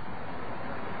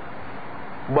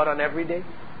 but on every day,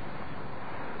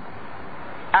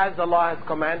 as Allah has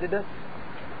commanded us,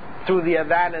 through the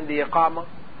adhan and the iqamah,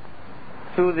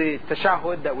 through the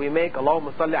tashahhud that we make,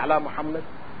 Allahumma salli ala Muhammad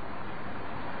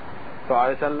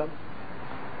sallallahu alaihi wasallam.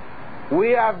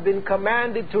 We have been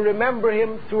commanded to remember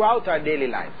Him throughout our daily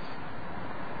lives,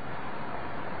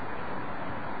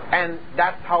 and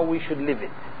that's how we should live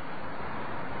it.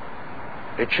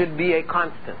 It should be a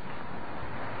constant,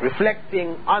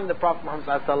 reflecting on the Prophet Muhammad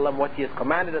sallallahu alaihi wasallam, what he has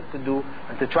commanded us to do,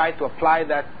 and to try to apply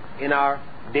that in our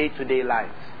day-to-day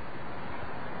lives.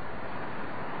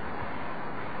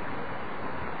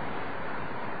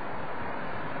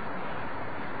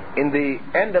 In the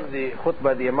end of the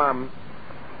khutbah, the Imam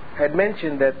had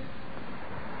mentioned that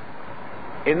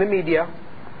in the media,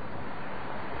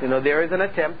 you know, there is an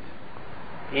attempt,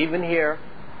 even here,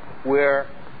 where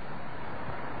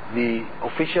the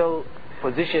official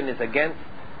position is against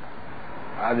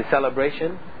the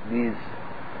celebration, these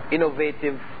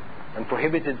innovative and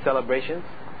prohibited celebrations.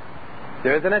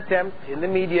 There is an attempt in the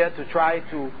media to try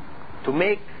to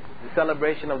make the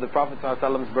celebration of the Prophet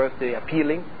ﷺ's birthday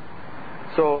appealing.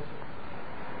 So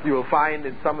you will find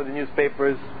in some of the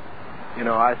newspapers, you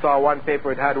know, I saw one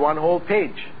paper, it had one whole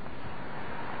page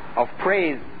of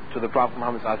praise to the Prophet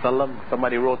Muhammad ﷺ.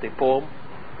 Somebody wrote a poem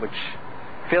which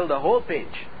filled a whole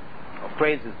page of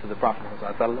praises to the Prophet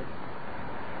Muhammad ﷺ.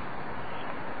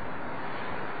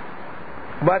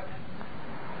 But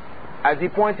as he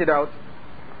pointed out,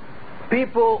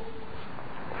 people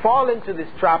fall into this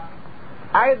trap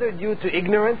either due to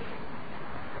ignorance,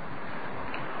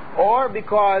 or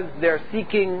because they're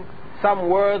seeking some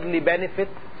worldly benefit,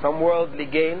 some worldly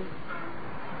gain,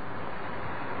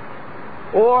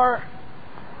 or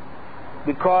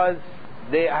because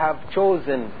they have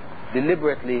chosen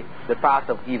deliberately the path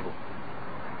of evil.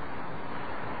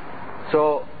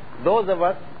 So those of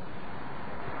us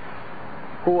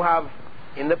who have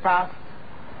in the past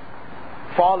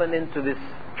fallen into this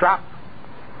trap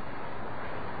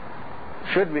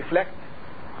should reflect,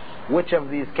 which of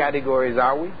these categories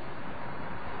are we?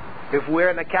 If we're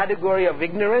in a category of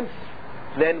ignorance,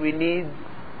 then we need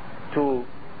to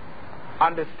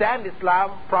understand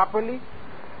Islam properly,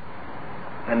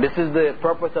 and this is the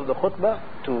purpose of the khutbah,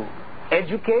 to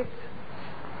educate,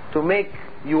 to make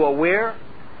you aware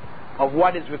of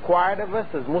what is required of us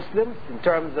as Muslims in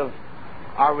terms of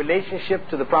our relationship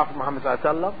to the Prophet Muhammad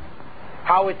ﷺ,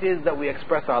 how it is that we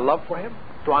express our love for him,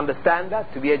 to understand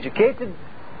that, to be educated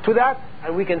to that,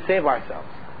 and we can save ourselves.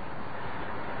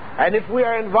 And if we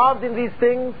are involved in these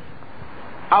things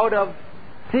out of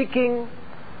seeking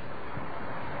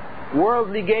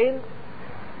worldly gain,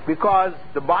 because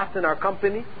the boss in our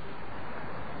company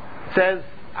says,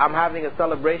 I'm having a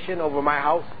celebration over my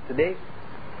house today,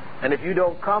 and if you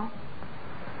don't come,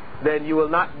 then you will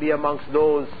not be amongst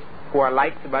those who are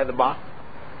liked by the boss,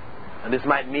 and this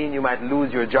might mean you might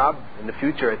lose your job in the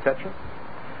future, etc.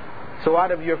 So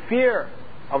out of your fear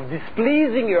of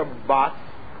displeasing your boss,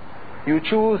 you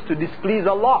choose to displease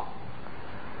Allah.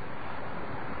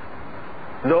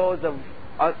 Those of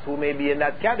us who may be in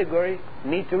that category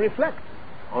need to reflect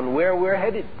on where we're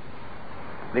headed,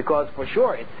 because for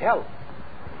sure it's hell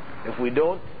if we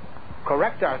don't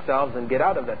correct ourselves and get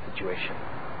out of that situation.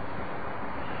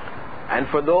 And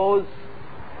for those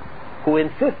who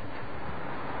insist,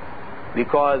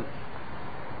 because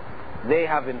they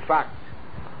have in fact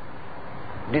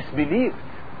disbelieved,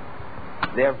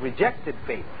 they have rejected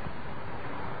faith,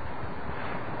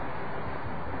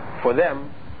 For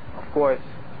them, of course,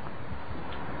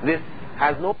 this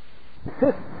has no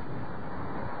insist,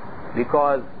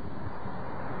 because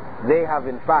they have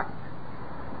in fact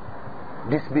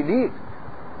disbelieved.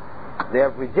 They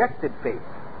have rejected faith.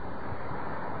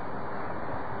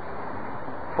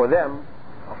 For them,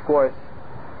 of course,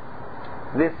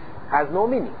 this has no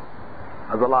meaning.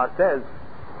 As Allah says,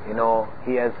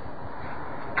 He has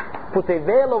put a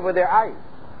veil over their eyes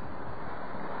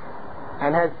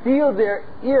and has sealed their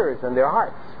ears and their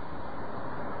hearts.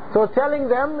 So telling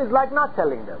them is like not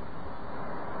telling them.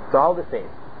 It's all the same.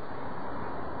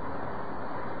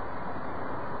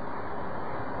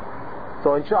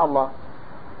 So inshallah,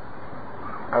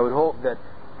 I would hope that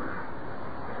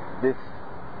this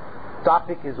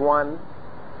topic is one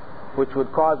which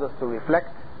would cause us to reflect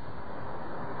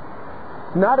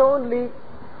not only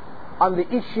on the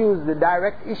issues, the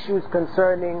direct issues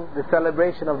concerning the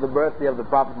celebration of the birthday of the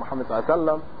Prophet Muhammad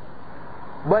ﷺ,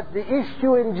 but the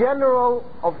issue in general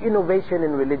of innovation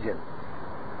in religion.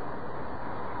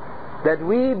 That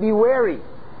we be wary,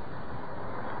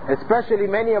 especially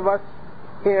many of us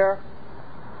here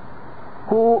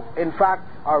who in fact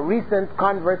are recent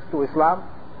converts to Islam,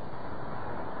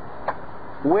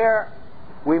 where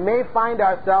we may find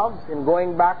ourselves in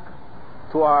going back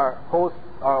to our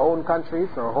own countries,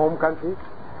 our home countries.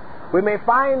 We may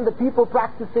find the people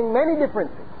practicing many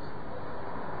different things.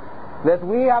 That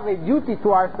we have a duty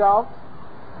to ourselves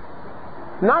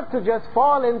not to just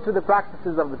fall into the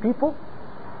practices of the people,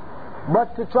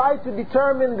 but to try to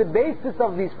determine the basis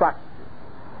of these practices.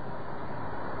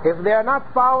 If they are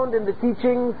not found in the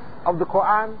teachings of the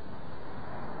Quran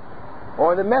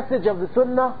or the message of the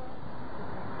Sunnah,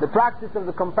 the practice of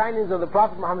the companions of the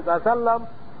Prophet Muhammad ﷺ,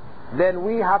 then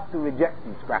we have to reject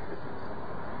these practices.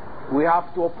 We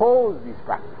have to oppose these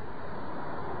practices.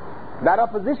 That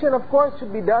opposition, of course,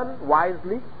 should be done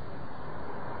wisely.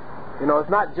 It's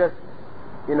not just,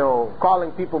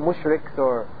 calling people mushriks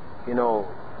or,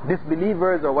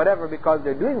 disbelievers or whatever because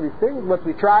they're doing these things, but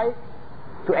we try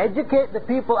to educate the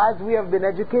people as we have been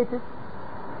educated,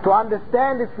 to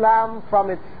understand Islam from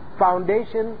its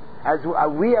foundation as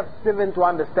we have striven to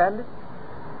understand it,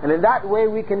 and in that way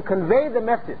we can convey the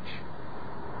message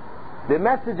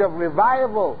of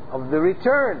revival, of the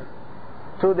return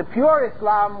to the pure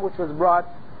Islam which was brought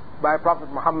by Prophet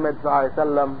Muhammad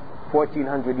ﷺ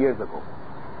 1400 years ago.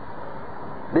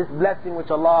 This blessing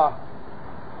which Allah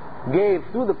gave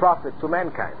through the Prophet to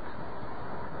mankind,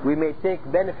 we may take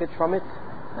benefit from it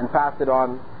and pass it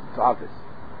on to others.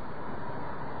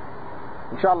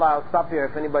 Inshallah, I'll stop here.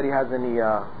 If anybody has any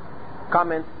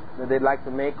comments that they'd like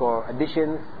to make, or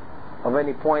additions of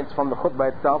any points from the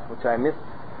khutbah itself which I missed,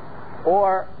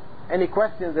 or any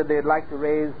questions that they'd like to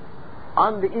raise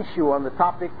on the issue, on the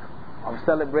topic of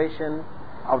celebration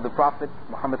of the Prophet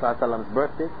Muhammad ﷺ's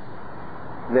birthday,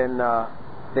 then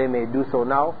they may do so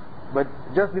now. But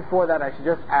just before that, I should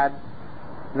just add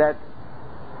that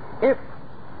if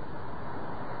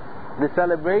the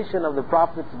celebration of the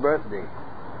Prophet's birthday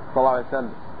ﷺ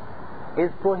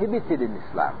is prohibited in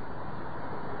Islam,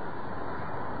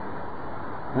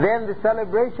 then the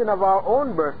celebration of our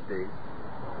own birthdays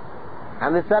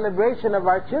and the celebration of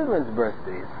our children's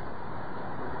birthdays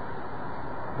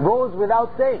goes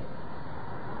without saying.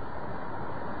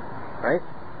 Right?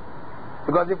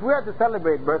 Because if we are to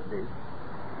celebrate birthdays,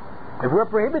 if we are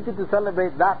prohibited to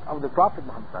celebrate that of the Prophet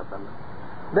Muhammad ﷺ,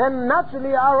 then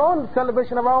naturally our own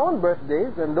celebration of our own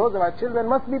birthdays and those of our children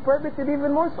must be prohibited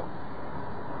even more so.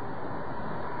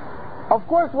 Of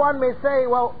course, one may say,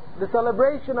 well, the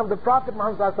celebration of the Prophet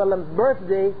Muhammad ﷺ's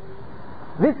birthday,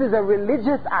 this is a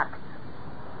religious act.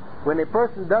 When a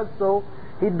person does so,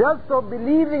 he does so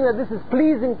believing that this is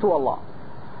pleasing to Allah.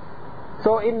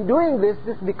 So in doing this,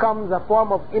 this becomes a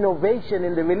form of innovation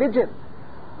in the religion,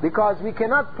 because we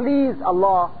cannot please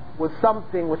Allah with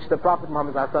something which the Prophet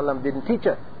Muhammad ﷺ didn't teach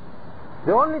us.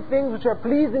 The only things which are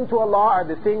pleasing to Allah are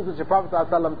the things which the Prophet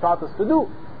ﷺ taught us to do,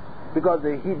 because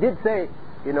he did say,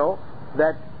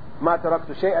 that مَا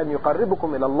تَرَكْتُ شَيْئًا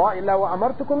يُقَرِّبُكُمْ إِلَى اللَّهِ إِلَّا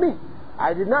وَأَمَرْتُكُمْ بِهِ.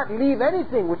 I did not leave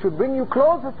anything which would bring you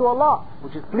closer to Allah,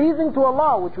 which is pleasing to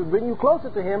Allah, which would bring you closer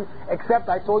to Him, except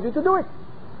I told you to do it.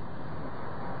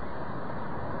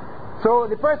 So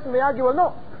the person may argue, well,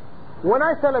 no, when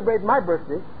I celebrate my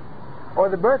birthday or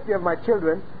the birthday of my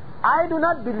children, I do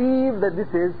not believe that this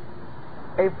is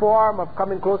a form of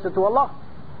coming closer to Allah.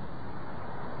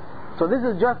 So this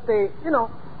is just a,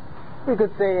 we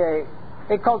could say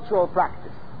a cultural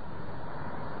practice.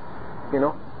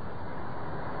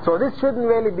 So this shouldn't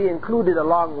really be included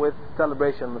along with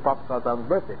celebration of the Prophet ﷺ's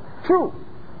birthday. True.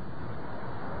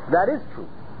 That is true.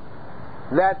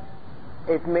 That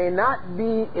it may not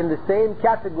be in the same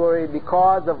category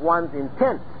because of one's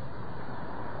intent.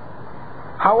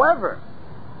 However,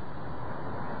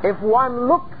 if one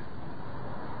looks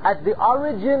at the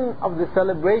origin of the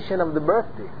celebration of the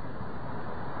birthday,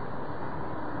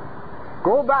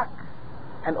 go back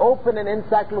and open an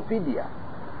encyclopedia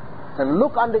and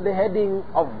look under the heading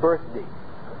of birthday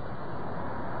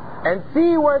and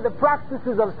see where the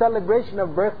practices of celebration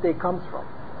of birthday comes from.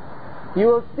 You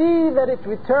will see that it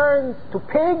returns to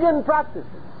pagan practices.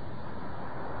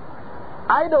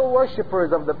 Idol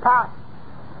worshippers of the past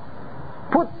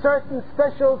put certain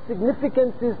special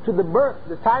significances to the birth,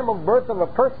 the time of birth of a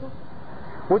person,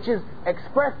 which is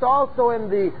expressed also in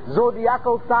the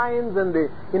zodiacal signs and the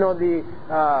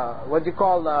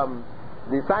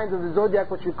signs of the zodiac,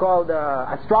 which we call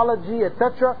astrology,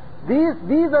 etc.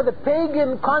 These are the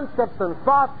pagan concepts and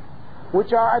thoughts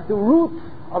which are at the root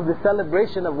of the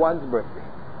celebration of one's birthday.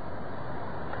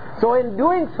 So in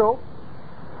doing so,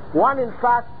 one in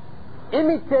fact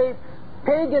imitates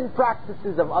pagan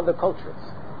practices of other cultures.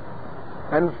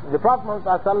 And the Prophet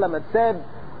ﷺ had said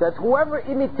that whoever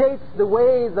imitates the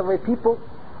ways of a people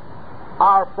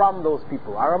are from those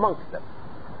people, are amongst them,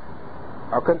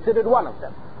 are considered one of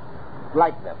them,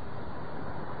 like them.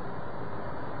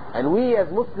 And we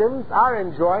as Muslims are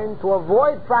enjoined to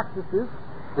avoid practices,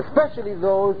 especially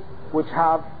those which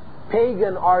have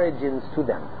pagan origins to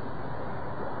them.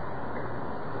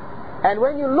 And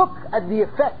when you look at the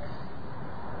effects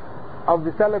of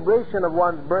the celebration of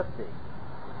one's birthday,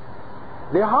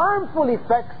 the harmful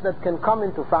effects that can come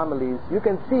into families, you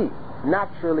can see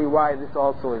naturally why this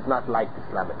also is not liked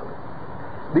Islamically.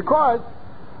 Because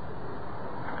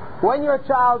when your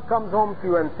child comes home to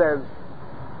you and says,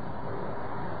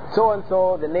 so and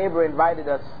so, the neighbor invited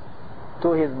us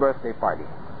to his birthday party,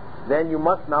 then you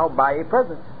must now buy a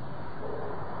present.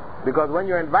 Because when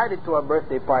you're invited to a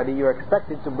birthday party, you're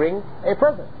expected to bring a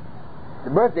present. The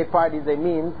birthday party is a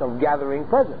means of gathering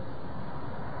presents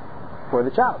for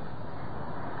the child.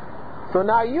 So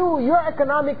now your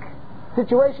economic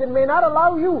situation may not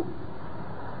allow you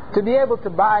to be able to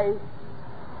buy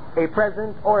a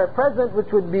present, or a present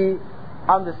which would be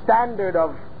on the standard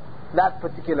of that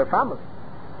particular family.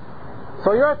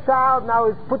 So your child now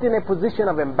is put in a position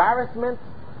of embarrassment,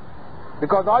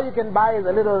 because all you can buy is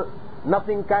a little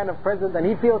nothing kind of present, and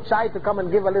he feels shy to come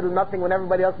and give a little nothing when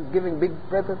everybody else is giving big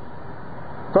presents.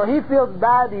 So he feels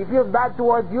bad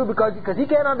towards you because he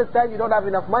can't understand you don't have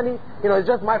enough money. It's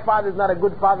just my father's not a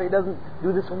good father, he doesn't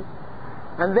do this for me.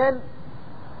 And then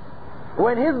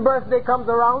when his birthday comes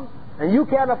around and you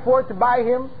can't afford to buy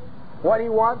him what he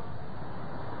wants,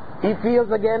 he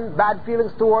feels again bad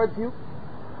feelings towards you.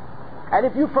 And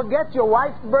if you forget your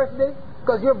wife's birthday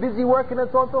because you're busy working and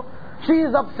so and so, she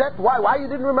is upset. Why you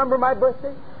didn't remember my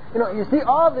birthday? You see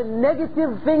all the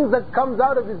negative things that comes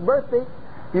out of his birthday.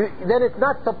 Then it's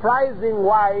not surprising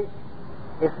why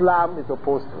Islam is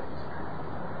opposed to it.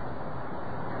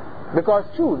 Because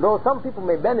true, though some people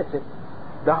may benefit,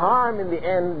 the harm in the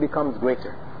end becomes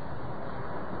greater.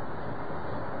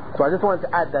 So I just wanted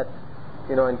to add that,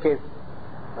 in case,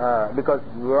 because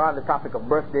we're on the topic of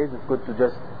birthdays, it's good to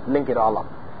just link it all up.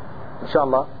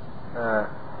 Inshallah,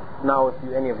 now if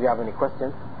any of you have any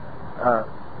questions,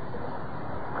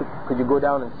 could you go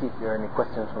down and see if there are any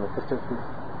questions from the sisters, please?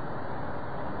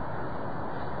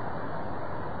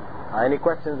 Any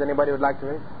questions anybody would like to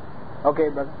raise? Okay,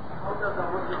 brother. How does a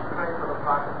Muslim pray for the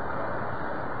Prophet?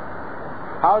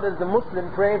 How does the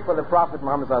Muslim pray for the Prophet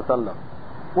Muhammad sallallahu alaihi wasallam?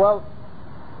 Well,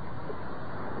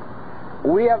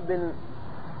 we have been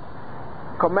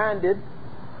commanded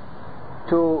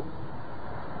to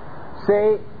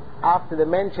say after the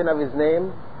mention of his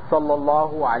name,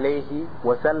 sallallahu alaihi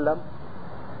wasallam,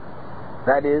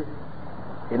 that is,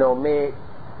 may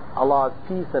Allah's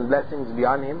peace and blessings be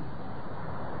on him,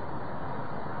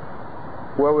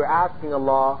 where we're asking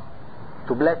Allah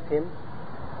to bless him.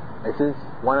 This is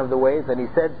one of the ways. And he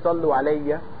said, Sallu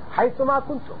alayya haythuma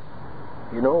kuntum.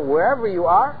 Wherever you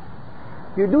are,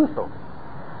 you do so.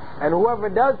 And whoever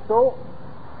does so,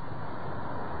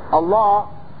 Allah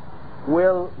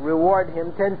will reward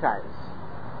him 10 times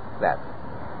that.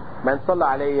 Man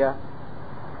salla alayya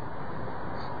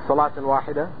salatan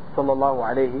wahida, sallallahu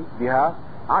alayhi biha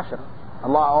ashara.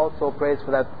 Allah also prays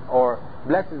for that, or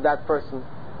blesses that person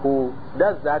who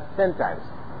does that 10 times.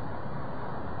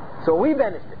 So we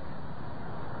benefit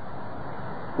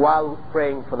while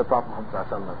praying for the Prophet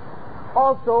Muhammad.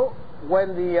 Also,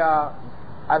 when the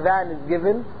adhan is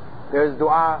given, there is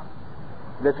dua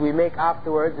that we make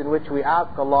afterwards, in which we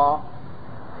ask Allah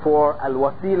for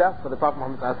al-wasila for the Prophet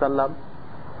Muhammad,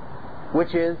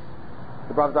 which is,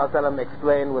 the Prophet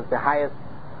explained, was the highest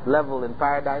level in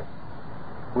paradise.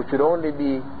 which would only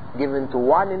be given to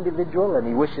one individual, and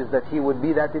he wishes that he would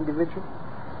be that individual.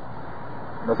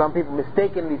 Now some people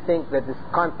mistakenly think that this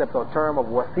concept or term of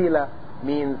wasila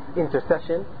means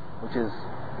intercession, which is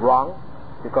wrong,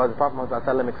 because the Prophet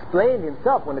ﷺ explained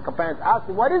himself when the companions asked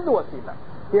him, what is the wasila?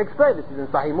 He explained, this is in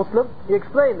Sahih Muslim, he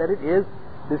explained that it is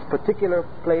this particular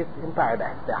place in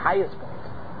paradise, the highest point.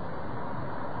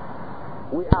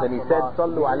 Then he said,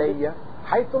 Sallu alayya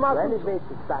haythuma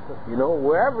kuntum. You know,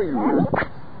 wherever you are.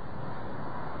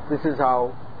 This is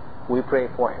how we pray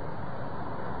for him.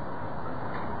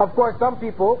 Of course, some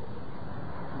people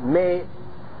may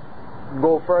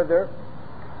go further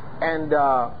and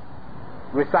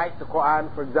recite the Quran,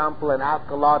 for example, and ask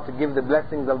Allah to give the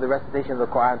blessings of the recitation of the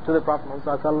Quran to the Prophet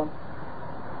ﷺ.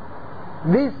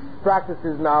 These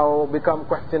practices now become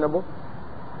questionable.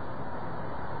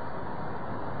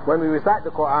 When we recite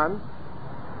the Quran,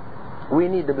 we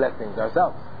need the blessings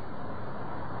ourselves.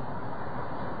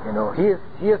 You know,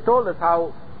 He has told us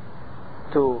how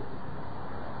to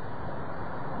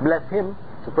bless Him,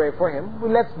 to pray for Him.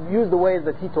 Well, let's use the ways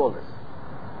that He told us.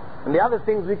 And the other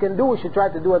things we can do, we should try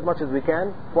to do as much as we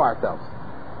can for ourselves.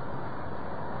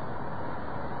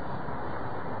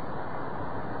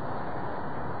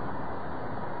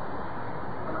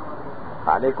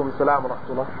 Alaykum as-salam wa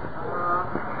rahmatullah.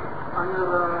 On your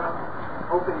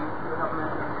opening, you have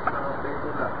mentioned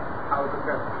how to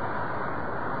pray.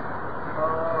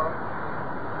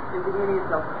 In the meaning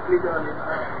of literally,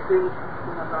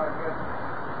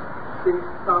 things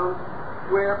sound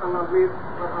where Allah lives,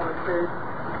 what Allah says,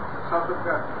 how to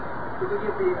pray. Could you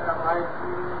give the right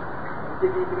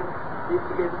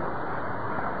investigation?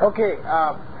 Okay,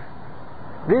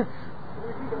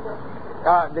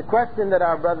 the question that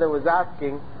our brother was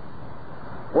asking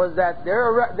was that there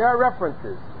are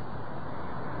references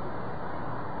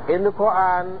in the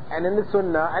Quran and in the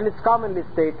Sunnah, and it's commonly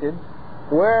stated,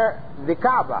 where the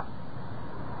Kaaba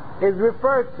is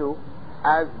referred to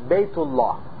as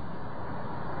Baytullah,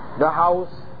 the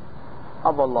house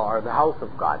of Allah, or the house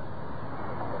of God.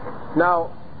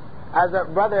 Now, as our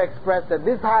brother expressed, that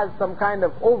this has some kind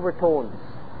of overtones,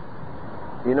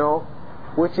 you know,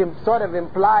 which sort of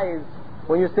implies,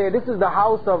 when you say this is the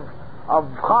house of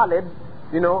Khalid,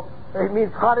 you know, it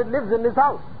means Khalid lives in this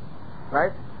house,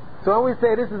 right? So when we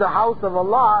say this is the house of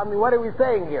Allah, I mean, what are we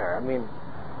saying here? I mean,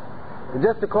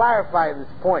 just to clarify this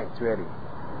point, really.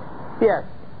 Yes,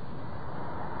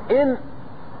 in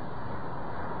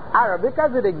Arabic,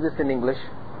 as it exists in English,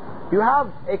 you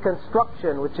have a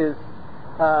construction which is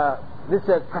this is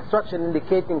a construction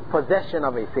indicating possession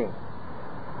of a thing.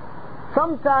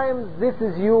 Sometimes this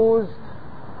is used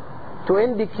to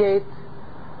indicate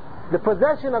the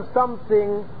possession of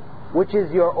something which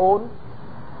is your own,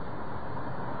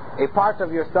 a part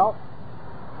of yourself,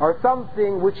 or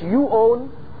something which you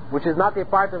own, which is not a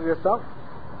part of yourself.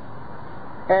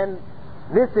 And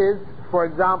this is, for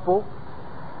example,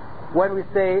 when we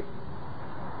say,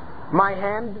 my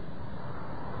hand,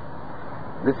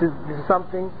 this is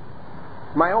something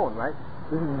my own, right?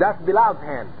 That's Bilal's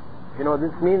hand. You know,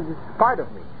 this means it's part of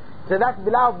me. So that's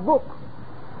Bilal's book.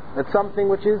 That's something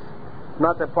which is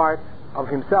not a part of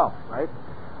himself, right?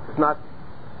 It's not.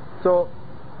 So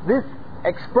this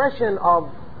expression of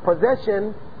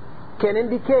possession can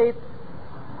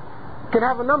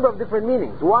have a number of different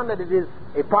meanings. One, that it is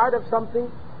a part of something,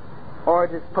 or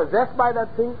it is possessed by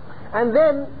that thing. And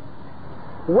then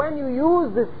when you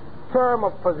use this term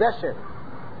of possession,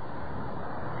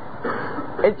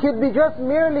 it could be just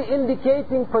merely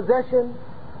indicating possession,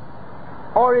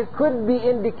 or it could be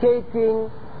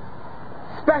indicating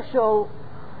special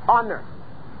honor.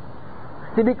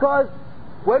 See, because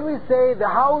when we say the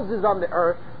houses on the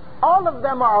earth, all of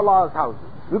them are Allah's houses.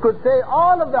 We could say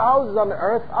all of the houses on the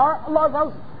earth are Allah's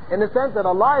houses, in the sense that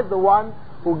Allah is the one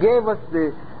who gave us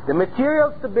the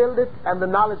materials to build it and the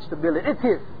knowledge to build it. It's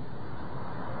His.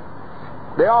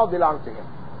 They all belong to Him.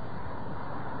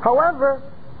 However,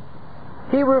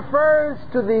 He refers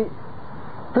to the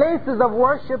places of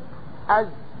worship as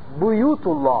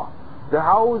Buyutullah, the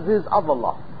houses of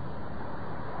Allah.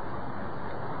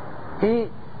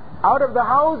 Out of the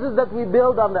houses that we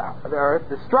build on the earth,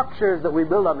 the structures that we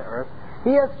build on the earth,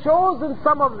 He has chosen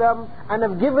some of them and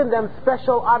have given them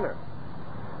special honor.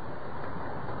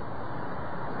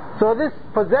 So this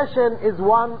possession is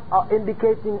one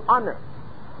indicating honor,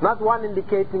 not one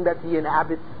indicating that He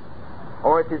inhabits,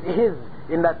 or it is His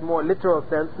in that more literal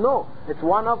sense. No, it's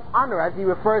one of honor, as we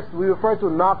refer to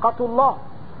Naqatullah,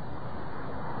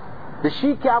 the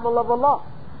she-camel of Allah.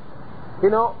 You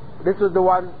know, this was the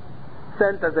one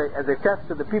sent as a test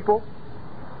to the people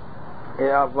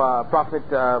of Prophet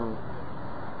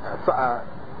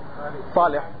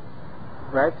Salih.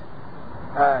 right?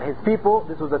 His people,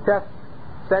 this was a test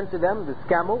sent to them, this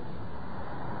camel.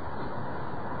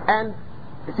 And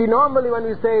you see, normally when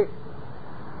we say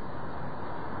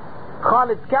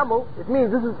Khalid's camel, it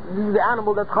means this is the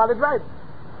animal that Khalid rides,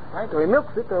 right? Or he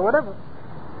milks it or whatever.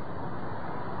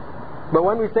 But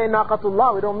when we say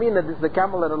Naqatullah, we don't mean that this is the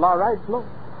camel that Allah rides, no.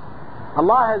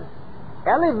 Allah has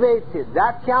elevated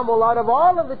that camel out of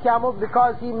all of the camels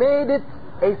because He made it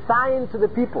a sign to the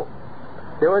people.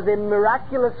 There was a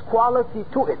miraculous quality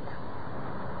to it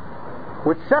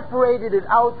which separated it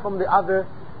out from the other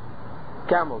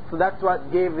camels. So that's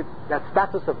what gave it that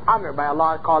status of honor by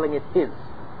Allah calling it His.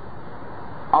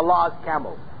 Allah's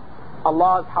camel,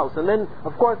 Allah's house. And then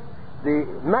of course the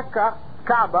Mecca,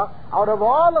 Kaaba, out of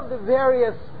all of the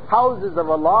various houses of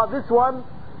Allah, this one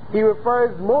He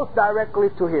refers most directly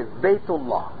to His,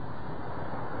 Baytullah.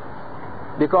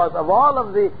 Because of all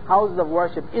of the houses of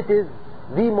worship, it is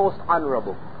the most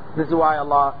honorable. This is why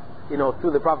Allah,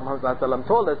 through the Prophet Muhammad ﷺ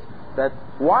told us that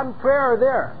one prayer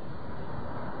there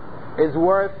is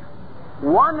worth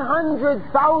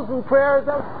 100,000 prayers.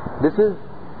 This is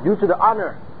due to the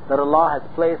honor that Allah has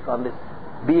placed on this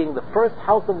being the first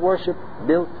house of worship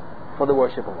built for the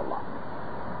worship of Allah.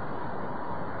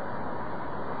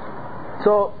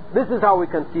 So this is how we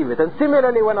conceive it. And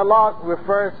similarly, when Allah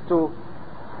refers to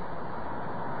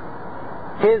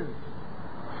His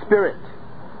Spirit,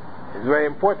 it's very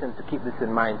important to keep this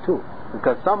in mind too,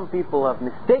 because some people have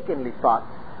mistakenly thought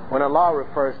when Allah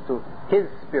refers to His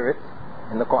Spirit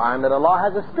in the Quran that Allah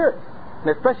has a spirit. And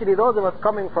especially those of us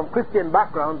coming from Christian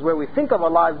backgrounds where we think of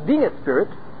Allah as being a spirit,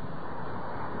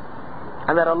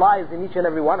 and that Allah is in each and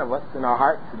every one of us, in our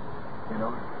hearts,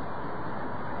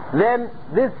 then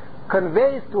this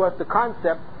conveys to us the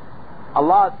concept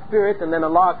Allah's spirit, and then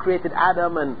Allah created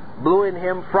Adam and blew in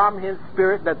him from His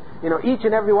spirit, that each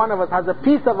and every one of us has a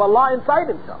piece of Allah inside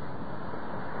himself.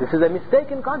 This is a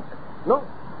mistaken concept. No.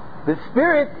 The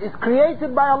spirit is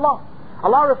created by Allah.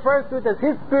 Allah refers to it as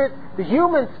His spirit. The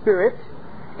human spirit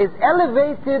is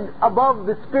elevated above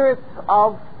the spirits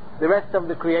of the rest of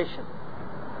the creation.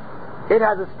 It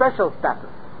has a special status.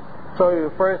 So He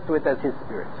refers to it as His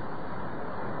spirit.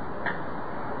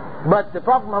 But the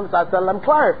Prophet Muhammad ﷺ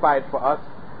clarified for us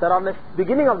that on the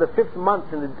beginning of the 5th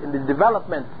month in the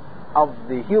development of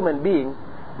the human being,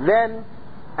 then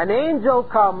an angel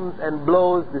comes and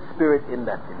blows the spirit in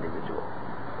that individual.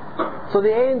 So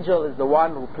the angel is the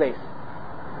one who placed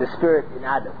the spirit in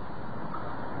Adam.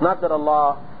 Not that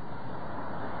Allah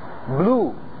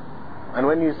blew. And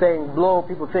when you're saying blow,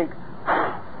 people think,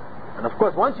 and of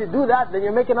course once you do that, then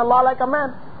you're making Allah like a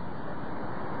man.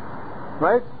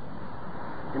 Right?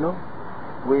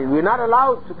 We're not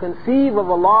allowed to conceive of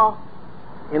Allah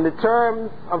in the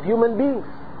terms of human beings.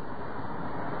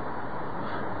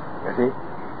 You see?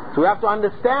 So we have to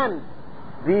understand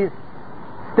these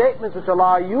statements which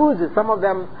Allah uses. Some of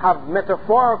them have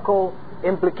metaphorical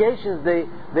implications.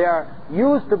 They are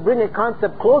used to bring a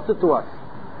concept closer to us,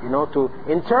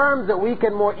 in terms that we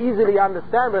can more easily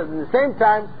understand. But at the same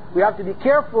time, we have to be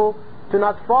careful to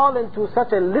not fall into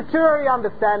such a literary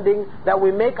understanding that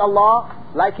we make Allah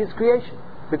like His creation.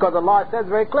 Because Allah says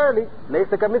very clearly, لَيْسَ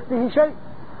كَمِثْلِهِ شَيْءٍ,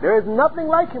 there is nothing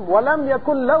like Him. وَلَمْ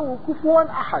يَكُنْ لَهُ كُفُوًا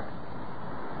أَحَدٍ.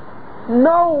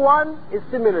 No one is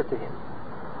similar to Him.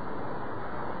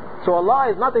 So Allah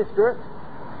is not a spirit,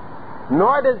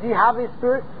 nor does He have a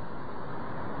spirit,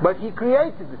 but He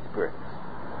created the spirits,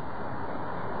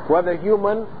 whether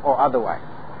human or otherwise.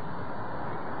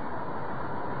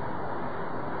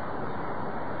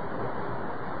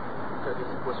 So this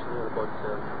is a question about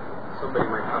somebody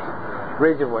might ask.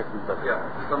 Raise your voice, please. Yeah,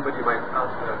 somebody might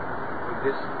ask, with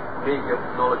this major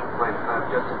knowledge of mine, I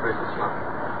have just embraced Islam,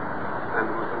 and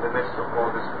in the midst of all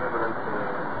this prevalent,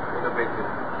 innovative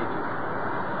teaching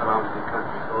around the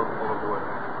countries all over the world,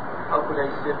 how could I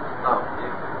sit out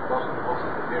if most of the books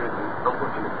have been written,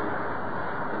 unfortunately,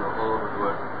 all over the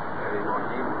world,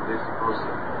 in this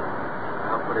concept?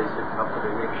 How could I sit? How could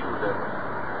I make sure that?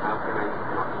 How can I,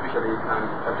 especially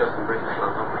I've just embraced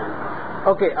Islam, how can I?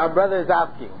 Okay, our brother is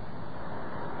asking,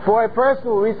 for a person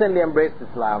who recently embraced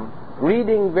Islam,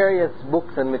 reading various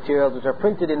books and materials which are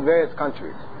printed in various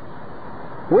countries,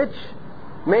 which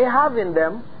may have in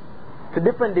them, to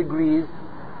different degrees,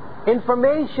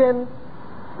 information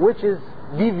which is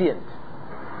deviant.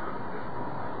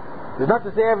 It's not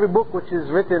to say every book which is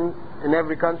written in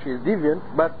every country is deviant,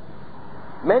 but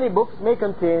many books may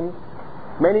contain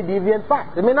many deviant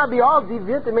facts. It may not be all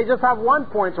deviant, it may just have one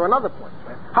point or another point.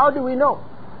 Right? How do we know?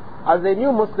 As a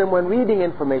new Muslim, when reading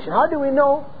information, how do we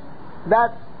know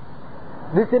that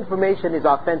this information is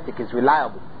authentic, is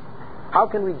reliable? How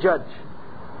can we judge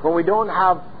when we don't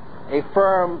have a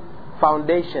firm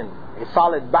foundation, a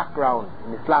solid background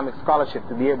in Islamic scholarship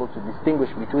to be able to distinguish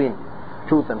between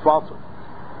truth and falsehood.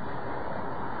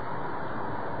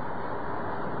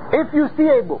 If you see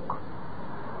a book,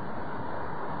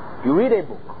 you read a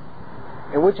book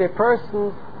in which a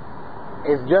person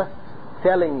is just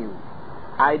telling you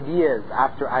ideas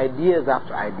after ideas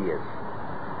after ideas,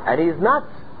 and he is not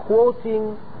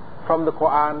quoting from the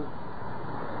Quran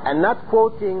and not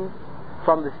quoting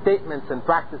from the statements and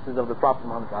practices of the Prophet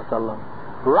Muhammad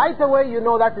ﷺ, right away you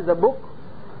know that is a book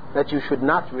that you should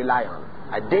not rely on,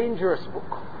 a dangerous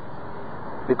book,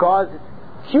 because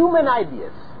it's human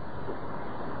ideas.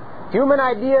 Human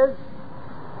ideas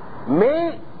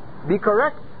may be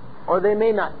correct or they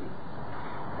may not be.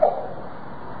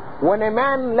 When a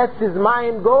man lets his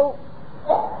mind go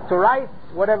to write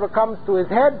whatever comes to his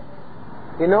head,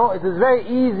 it is very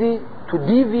easy to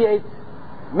deviate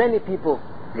many people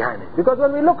behind it. Because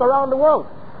when we look around the world,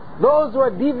 those who are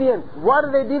deviant, what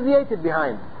are they deviated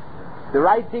behind? The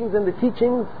writings and the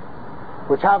teachings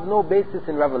which have no basis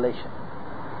in revelation.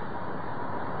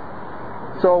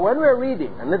 So when we're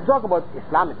reading, and let's talk about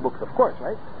Islamic books, of course,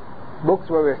 right? Books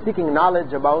where we're seeking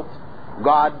knowledge about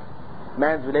God,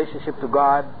 man's relationship to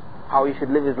God, how he should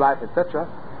live his life, etc.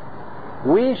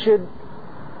 We should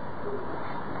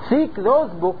seek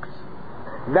those books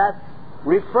that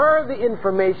refer the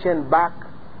information back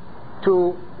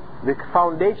to the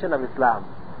foundation of Islam,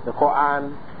 the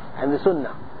Quran and the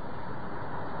Sunnah.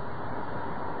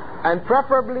 And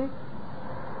preferably,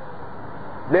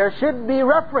 there should be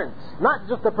reference, not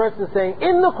just a person saying,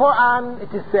 in the Quran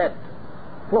it is said.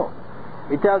 No.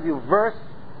 It tells you verse,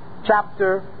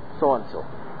 chapter, so and so.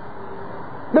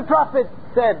 The Prophet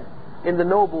said in the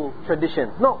noble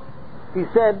traditions. No. He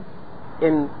said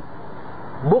in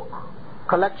book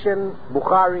collection,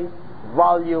 Bukhari,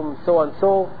 volume, so and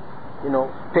so,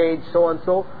 page, so and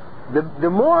so. The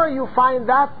more you find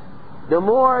that, the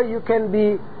more you can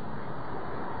be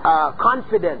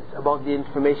confident about the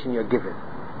information you're given.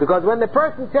 Because when the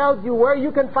person tells you where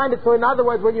you can find it, so in other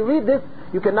words, when you read this,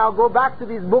 you can now go back to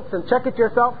these books and check it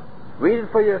yourself, read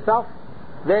it for yourself,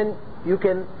 then you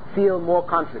can feel more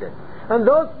confident. And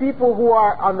those people who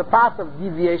are on the path of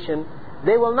deviation,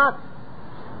 they will not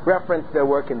reference their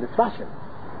work in this fashion.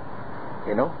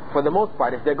 For the most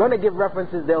part, if they're going to give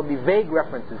references, they'll be vague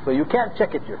references, so you can't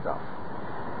check it yourself.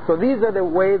 So these are the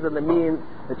ways and the means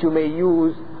that you may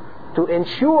use to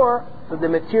ensure that the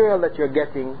material that you're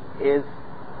getting is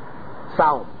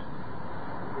sound.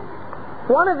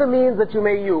 One of the means that you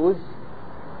may use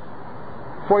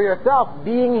for yourself,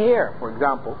 being here, for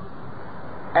example,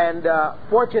 and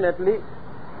fortunately,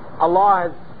 Allah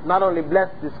has not only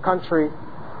blessed this country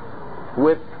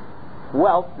with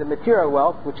wealth, the material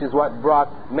wealth, which is what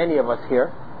brought many of us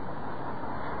here,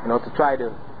 to try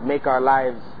to make our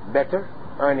lives better,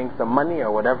 earning some money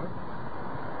or whatever.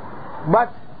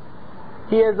 But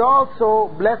He has also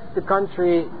blessed the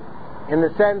country in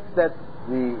the sense that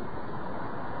the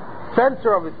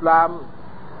center of Islam,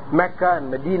 Mecca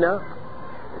and Medina,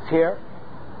 is here.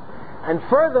 And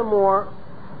furthermore,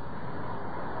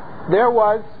 there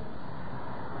was,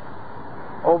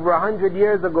 over 100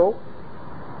 years ago,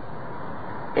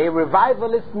 a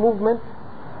revivalist movement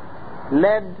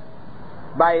led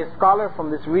by a scholar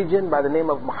from this region by the name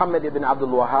of Muhammad ibn Abdul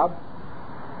Wahhab,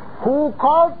 who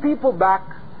called people back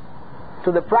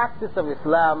to the practice of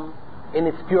Islam in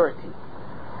its purity.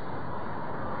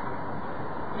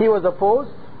 He was opposed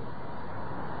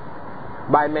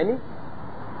by many.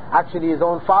 Actually, his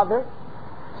own father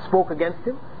spoke against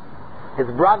him. His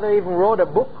brother even wrote a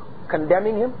book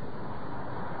condemning him.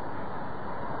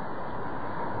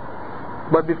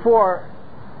 But before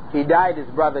he died, his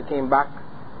brother came back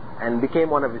and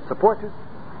became one of his supporters.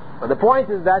 But the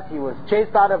point is that he was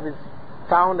chased out of his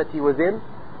town that he was in.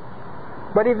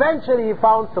 But eventually he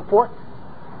found support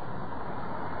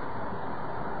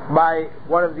by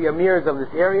one of the emirs of this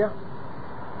area.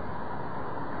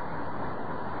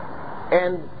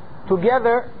 And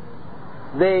together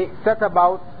they set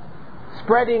about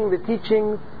spreading the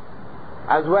teachings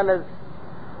as well as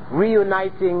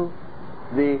reuniting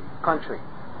the country.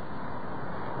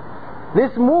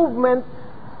 This movement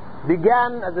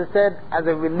began, as I said, as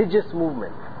a religious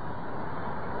movement.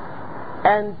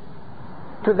 And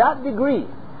to that degree,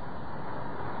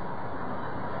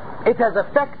 it has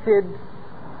affected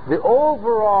the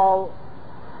overall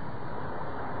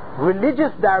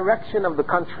religious direction of the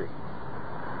country.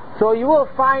 So you will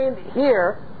find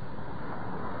here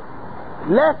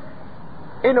less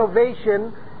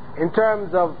innovation in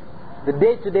terms of the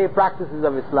day-to-day practices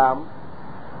of Islam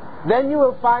than you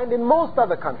will find in most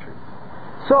other countries.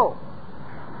 So,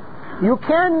 You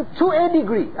can to a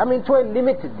degree, to a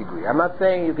limited degree. I'm not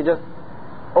saying you could just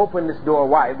open this door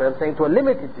wide, but I'm saying to a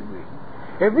limited degree.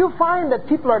 If you find that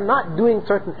people are not doing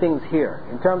certain things here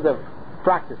in terms of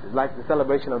practices, like the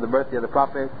celebration of the birthday of the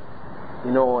Prophet,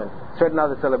 and certain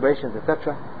other celebrations,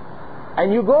 etc.,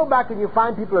 and you go back and you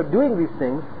find people are doing these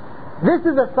things, this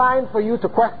is a sign for you to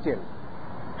question,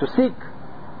 to seek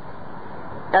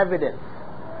evidence,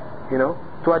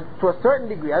 to a certain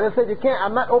degree. As I said,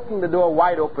 I'm not opening the door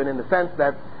wide open in the sense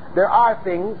that there are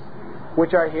things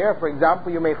which are here. For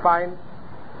example, you may find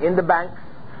in the banks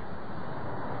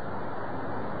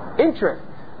interest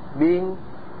being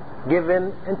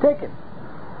given and taken.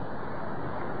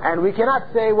 And we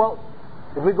cannot say, well,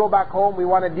 if we go back home, we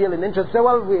want to deal in interest. Say,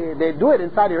 well, they do it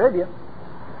in Saudi Arabia.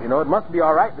 It must be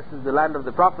all right. This is the land of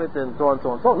the Prophet and so on,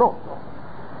 so on, so on. No.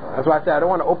 That's why I said I don't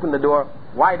want to open the door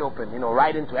wide open,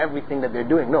 right into everything that they're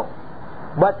doing. No.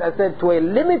 But I said to a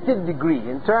limited degree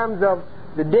in terms of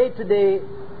the day-to-day,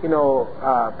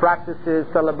 practices,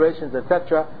 celebrations,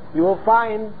 etc., you will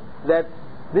find that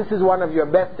this is one of your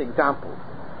best examples.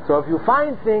 So if you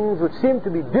find things which seem to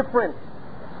be different,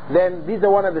 then these are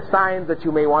one of the signs that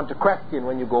you may want to question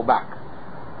when you go back.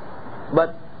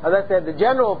 But as I said, the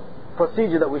general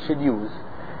procedure that we should use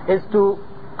is to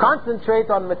concentrate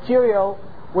on material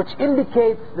which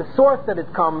indicates the source that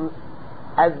it comes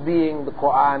as being the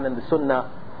Quran and the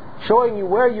Sunnah, showing you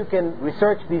where you can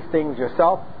research these things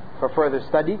yourself for further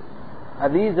study.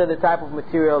 These are the type of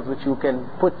materials which you can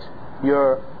put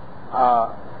your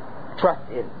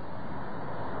trust in.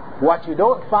 What you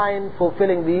don't find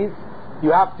fulfilling these,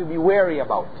 you have to be wary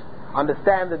about.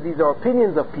 Understand that these are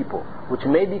opinions of people which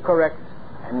may be correct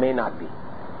and may not be.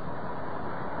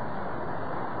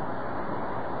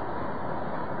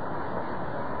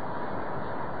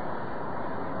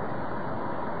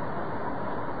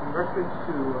 In reference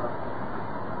to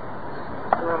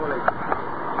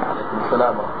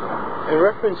in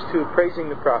reference to praising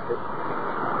the Prophet,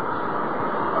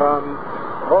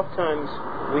 oftentimes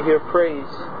we hear praise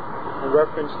in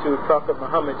reference to Prophet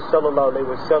Muhammad sallallahu alaihi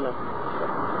wasallam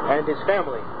and his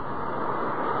family.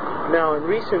 Now, in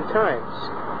recent times,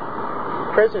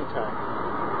 present time,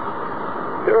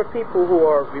 there are people who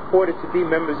are reported to be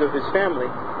members of his family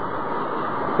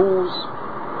whose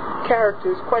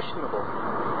character is questionable.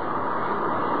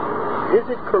 Is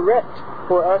it correct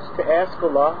for us to ask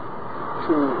Allah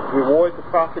to reward the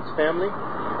Prophet's family?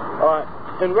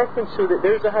 In reference to that,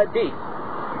 there's a hadith,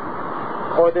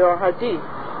 or there are hadith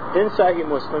in Sahih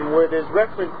Muslim where there's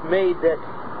reference made that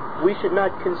we should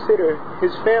not consider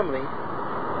his family,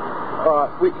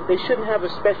 they shouldn't have a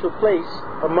special place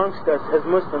amongst us as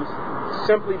Muslims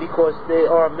simply because they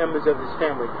are members of his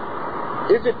family.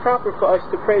 Is it proper for us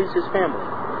to praise his family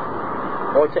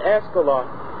or to ask Allah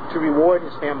to reward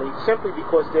his family simply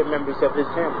because they're members of his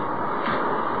family?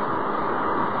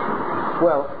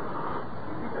 Well,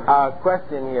 our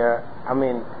question here,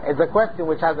 it's a question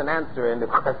which has an answer in the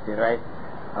question, right?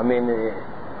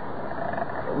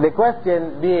 The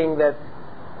question being that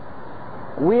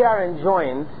we are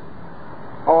enjoined,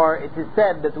 or it is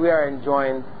said that we are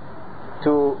enjoined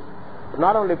to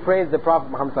not only praise the Prophet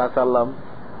Muhammad ﷺ,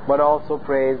 but also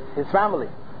praise his family.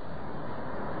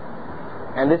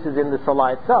 And this is in the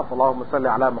Salah itself. Allahumma salli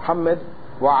ala Muhammad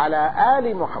wa ala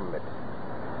ali Muhammad.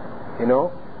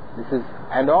 This is,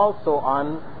 and also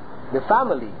on the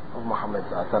family of Muhammad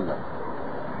ﷺ.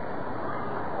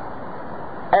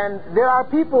 And there are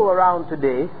people around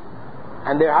today,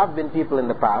 and there have been people in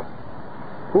the past,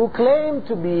 who claim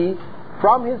to be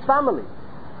from his family,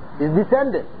 his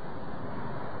descendants,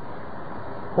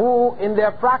 who in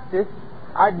their practice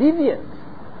are deviant,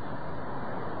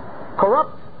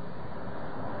 corrupt.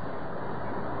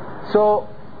 So,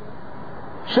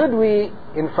 should we,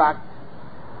 in fact,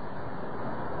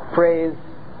 praise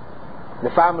the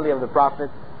family of the Prophet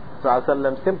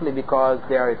ﷺ simply because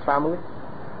they are his family?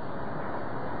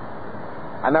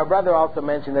 And our brother also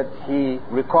mentioned that he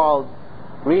recalled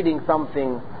reading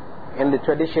something in the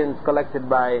traditions collected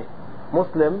by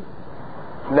Muslims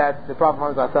that the Prophet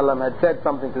Muhammad ﷺ had said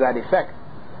something to that effect.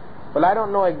 But I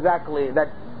don't know exactly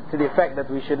that to the effect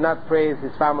that we should not praise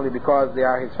his family because they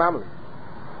are his family.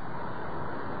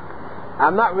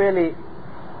 I'm not really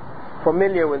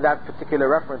familiar with that particular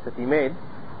reference that he made.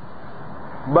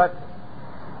 But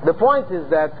the point is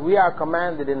that we are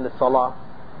commanded in the Salah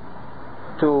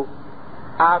to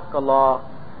ask Allah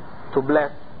to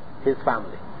bless his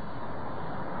family.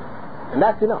 And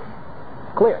that's enough.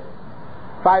 Clear.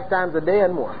 5 times a day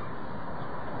and more.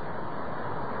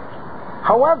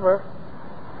 However,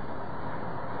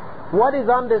 what is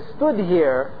understood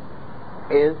here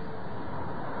is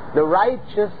the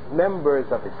righteous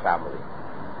members of his family.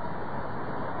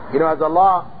 As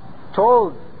Allah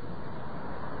told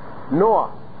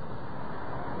Noah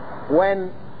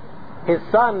when his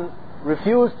son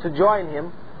refused to join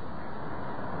him,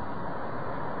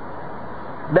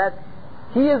 that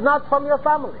he is not from your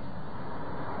family.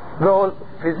 Though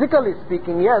physically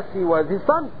speaking, yes, he was his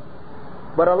son.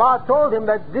 But Allah told him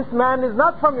that this man is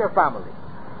not from your family.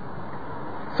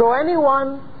 So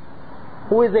anyone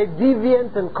who is a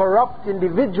deviant and corrupt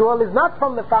individual is not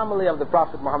from the family of the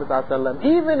Prophet Muhammad ﷺ,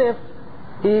 even if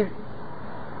he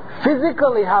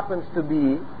physically happens to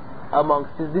be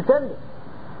amongst his descendants.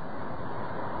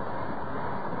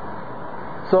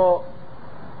 So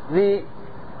the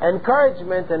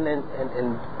encouragement and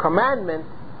commandment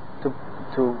to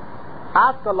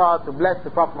ask Allah to bless the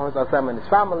Prophet Muhammad ﷺ and his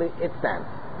family, it stands.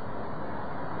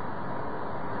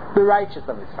 The righteous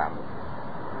of his family.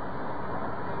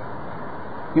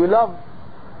 You love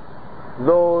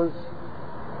those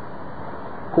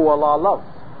who Allah loves.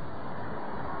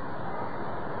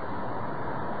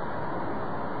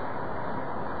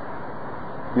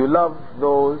 You love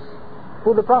those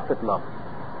who the Prophet loved.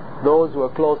 Those who are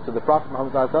close to the Prophet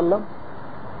Muhammad ﷺ,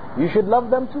 you should love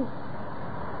them too.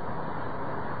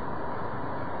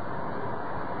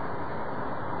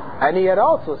 And he had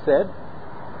also said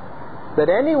that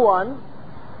anyone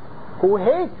who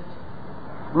hates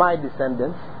my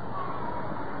descendants,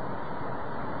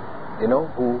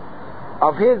 who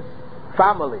of his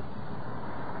family,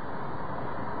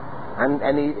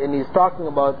 and he's talking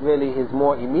about really his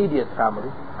more immediate family,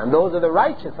 and those are the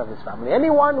righteous of his family.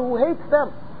 Anyone who hates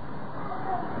them,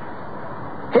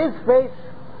 his faith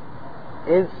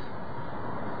is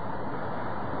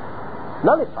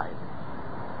nullified,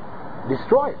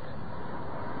 destroyed.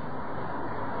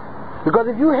 Because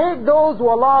if you hate those who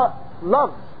Allah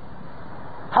loves,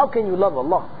 how can you love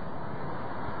Allah?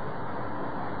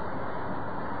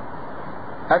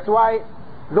 That's why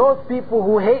those people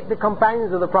who hate the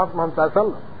companions of the Prophet Muhammad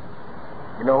ﷺ,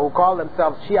 who call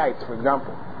themselves Shiites, for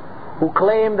example, who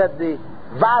claim that the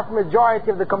vast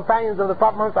majority of the companions of the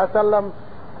Prophet Muhammad ﷺ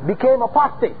became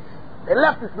apostates. They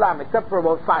left Islam except for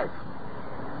about 5.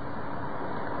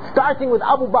 Starting with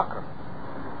Abu Bakr,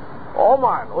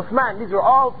 Omar, and Uthman. These are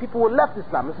all people who left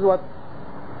Islam. This is what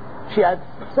Shiites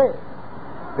say.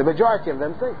 The majority of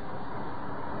them say.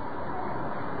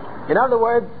 In other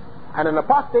words, and an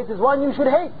apostate is one you should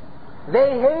hate.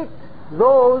 They hate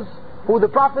those who the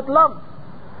Prophet loved.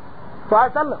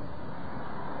 The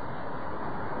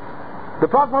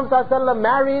Prophet Muhammad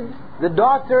married the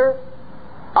daughter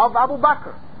of Abu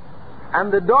Bakr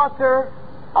and the daughter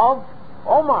of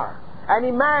Omar, and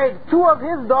he married 2 of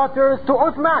his daughters to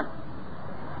Uthman,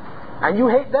 and you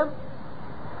hate them?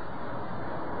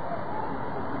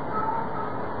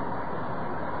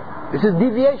 This is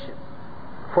deviation,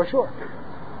 for sure.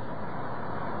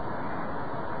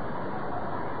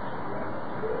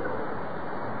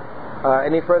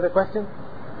 Any further questions?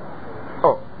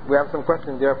 Oh, we have some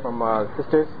questions there from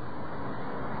sisters.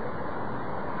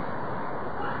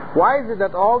 Why is it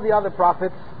that all the other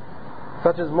prophets,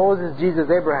 such as Moses, Jesus,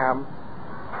 Abraham,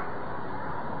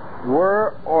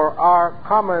 were or are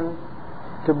common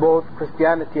to both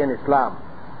Christianity and Islam?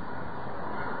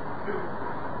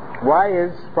 Why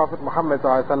is Prophet Muhammad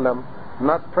ﷺ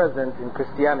not present in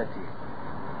Christianity?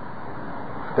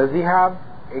 Does he have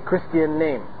a Christian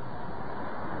name?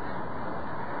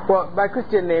 Well, by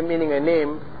Christian name meaning a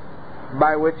name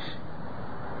by which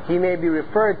he may be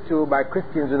referred to by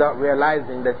Christians without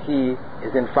realizing that he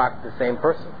is in fact the same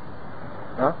person.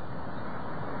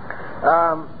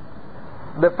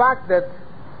 The fact that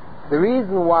the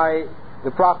reason why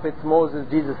the prophets Moses,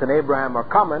 Jesus, and Abraham are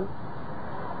common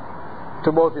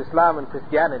to both Islam and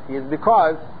Christianity is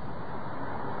because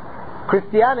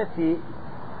Christianity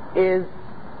is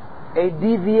a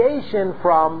deviation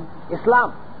from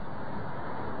Islam.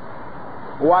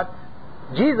 What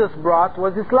Jesus brought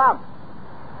was Islam.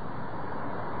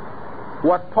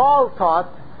 What Paul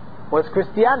taught was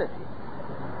Christianity.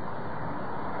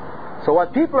 So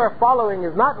what people are following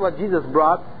is not what Jesus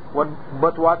brought,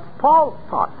 but what Paul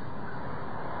taught.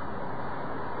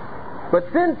 But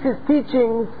since his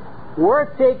teachings were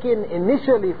taken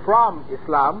initially from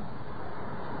Islam,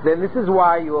 then this is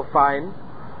why you will find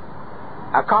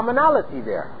a commonality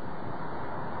there.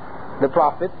 The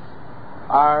prophets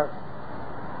are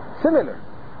similar.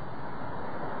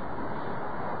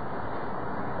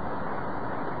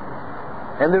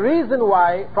 And the reason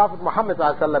why Prophet Muhammad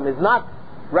ﷺ is not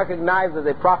recognized as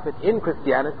a prophet in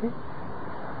Christianity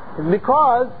is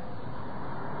because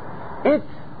it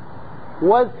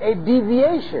was a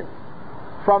deviation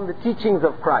from the teachings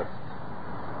of Christ.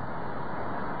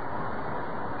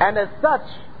 And as such,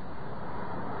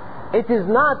 it is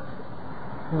not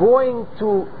going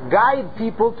to guide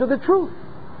people to the truth.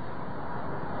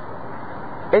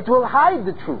 It will hide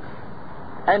the truth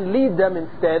and lead them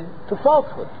instead to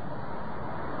falsehood.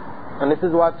 And this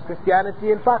is what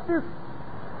Christianity in fact is.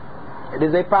 It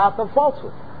is a path of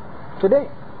falsehood today.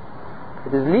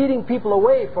 It is leading people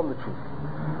away from the truth.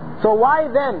 So why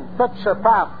then such a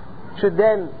path should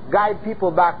then guide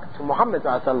people back to Muhammad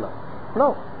ﷺ?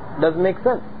 No, it doesn't make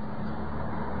sense.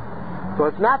 So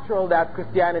it's natural that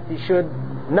Christianity should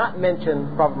not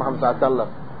mention Prophet Muhammad ﷺ,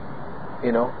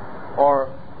 or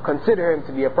consider him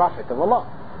to be a prophet of Allah,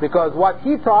 because what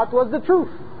he taught was the truth,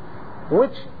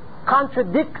 which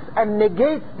contradicts and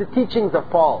negates the teachings of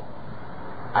Paul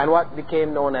and what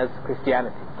became known as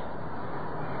Christianity.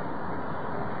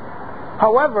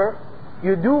 However,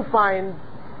 you do find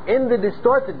in the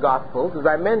distorted Gospels, as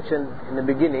I mentioned in the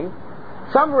beginning,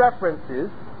 some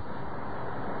references,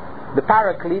 the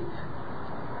Paraclete,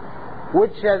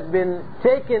 which has been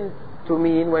taken to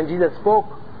mean when Jesus spoke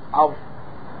of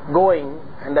going,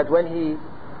 and that when he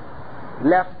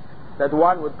left, that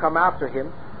one would come after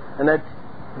him, and that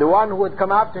the one who would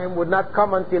come after him would not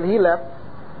come until he left,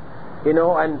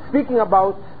 and speaking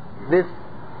about this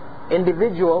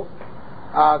individual,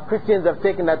 Christians have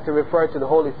taken that to refer to the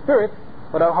Holy Spirit.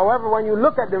 But however, when you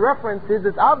look at the references,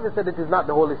 it's obvious that it is not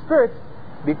the Holy Spirit,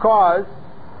 because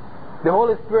the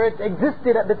Holy Spirit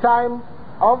existed at the time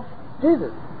of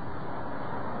Jesus.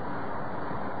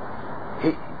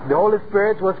 The Holy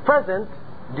Spirit was present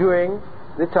during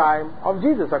the time of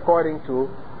Jesus, according to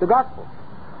the Gospel.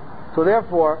 So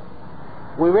therefore,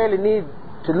 we really need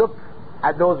to look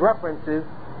at those references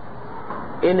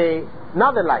in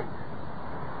another light,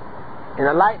 in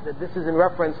a light that this is in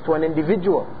reference to an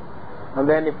individual. And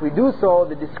then if we do so,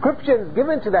 the descriptions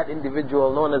given to that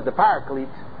individual, known as the Paraclete,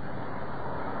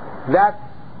 that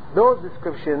those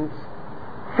descriptions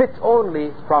fit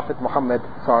only Prophet Muhammad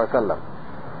ﷺ.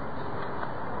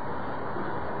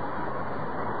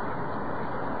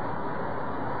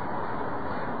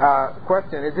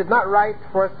 Question: is it not right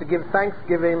for us to give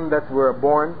thanksgiving that we're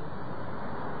born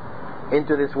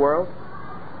into this world?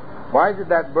 Why is it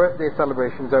that birthday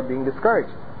celebrations are being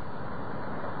discouraged?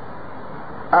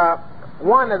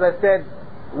 One, as I said,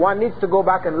 one needs to go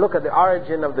back and look at the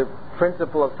origin of the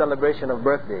principle of celebration of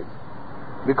birthdays,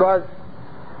 because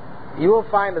you will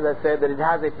find, as I said, that it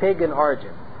has a pagan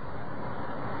origin.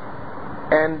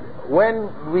 And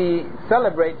when we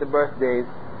celebrate the birthdays,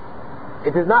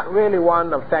 it is not really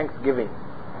one of thanksgiving.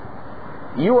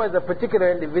 You as a particular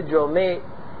individual may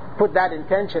put that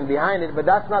intention behind it, but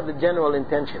that's not the general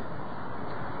intention.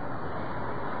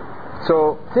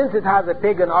 So, since it has a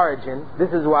pagan origin,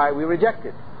 this is why we reject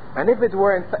it. And if it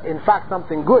were in fact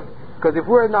something good, because if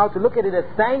we were now to look at it as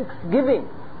thanksgiving,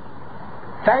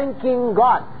 thanking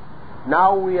God,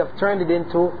 now we have turned it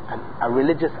into a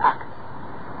religious act,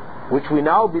 which we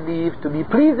now believe to be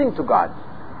pleasing to God,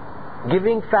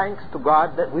 giving thanks to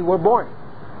God that we were born.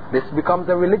 This becomes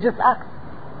a religious act.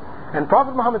 And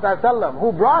Prophet Muhammad ﷺ,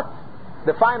 who brought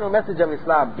the final message of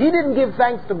Islam, he didn't give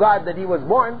thanks to God that he was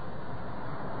born.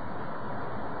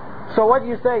 So what are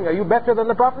you saying? Are you better than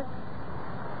the Prophet?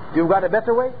 You've got a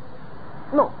better way?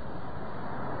 No.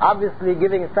 Obviously,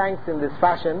 giving thanks in this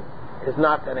fashion is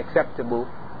not an acceptable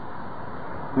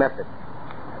method.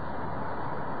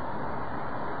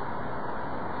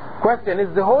 Question: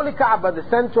 is the Holy Kaaba the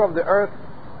center of the earth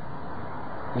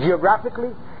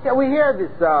geographically? Yeah, we hear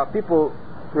this people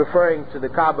referring to the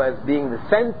Kaaba as being the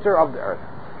center of the earth.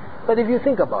 But if you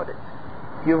think about it,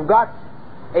 you've got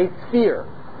a sphere.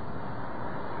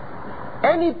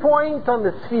 Any point on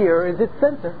the sphere is its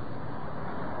center,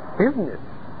 isn't it?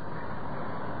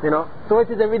 So it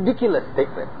is a ridiculous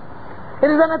statement. It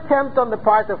is an attempt on the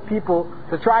part of people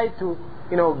to try to,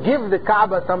 give the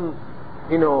Kaaba some,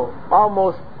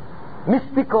 almost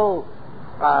mystical,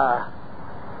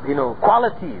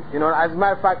 qualities. As a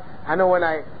matter of fact, I know when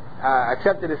I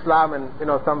accepted Islam, and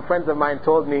some friends of mine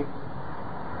told me,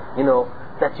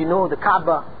 that the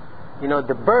Kaaba,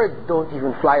 the birds don't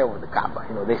even fly over the Kaaba.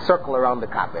 They circle around the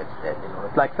Kaaba instead.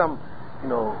 It's like some,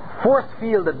 force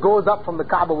field that goes up from the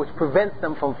Kaaba which prevents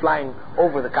them from flying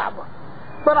over the Kaaba.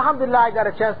 But alhamdulillah, I got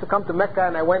a chance to come to Mecca,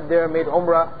 and I went there, made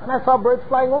Umrah, and I saw birds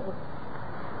flying over.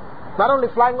 Not only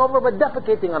flying over, but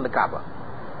defecating on the Kaaba.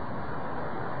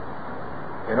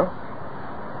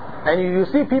 And you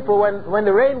see people, when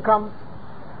the rain comes,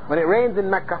 when it rains in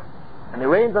Mecca, and it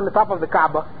rains on the top of the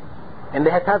Kaaba, and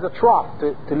it has a trough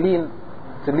to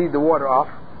lead the water off,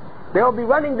 they'll be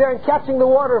running there and catching the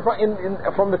water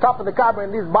from the top of the Kaaba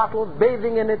in these bottles,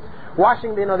 bathing in it,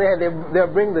 washing. They'll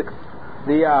bring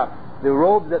the the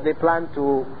robes that they plan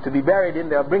to be buried in,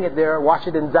 they'll bring it there, wash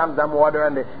it in Zamzam water,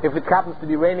 and if it happens to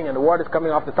be raining and the water is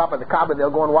coming off the top of the Kaaba, they'll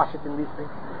go and wash it in these things.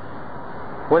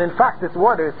 When in fact this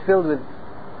water is filled with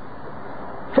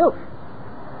filth,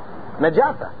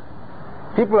 najasa.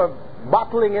 People are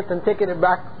bottling it and taking it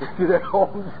back to their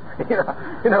homes.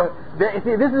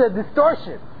 This is a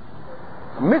distortion,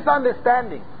 a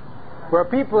misunderstanding, where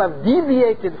people have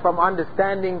deviated from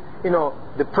understanding,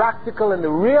 the practical and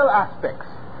the real aspects.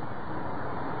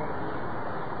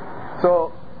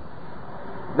 So,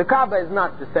 the Kaaba is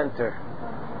not the center,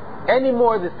 any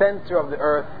more the center of the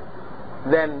earth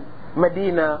than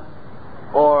Medina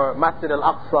or Masjid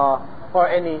al-Aqsa or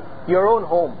your own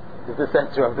home is the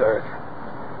center of the earth.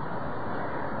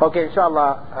 Okay,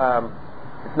 inshallah,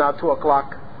 it's now 2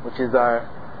 o'clock, which is our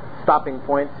stopping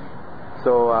point.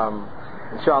 So,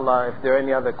 inshallah, if there are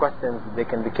any other questions, they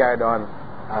can be carried on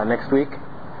next week.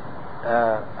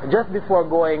 Just before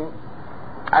going,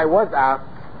 I was asked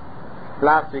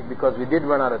last week, because we did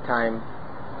run out of time,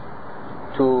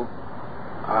 to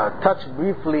touch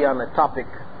briefly on a topic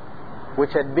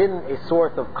which had been a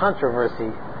source of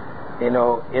controversy,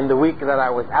 in the week that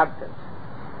I was absent.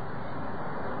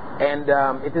 And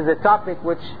it is a topic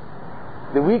which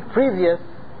the week previous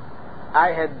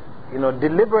I had,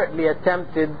 deliberately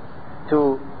attempted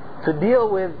to deal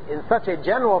with in such a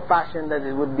general fashion that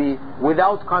it would be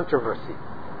without controversy.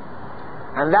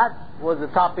 And that was the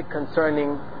topic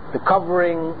concerning the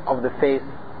covering of the face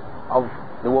of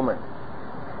the woman.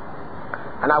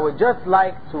 And I would just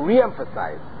like to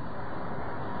re-emphasize,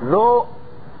 though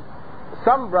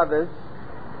some brothers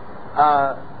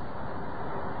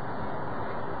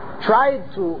tried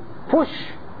to push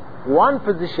one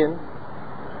position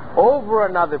over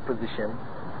another position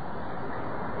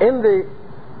in the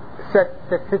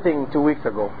sitting 2 weeks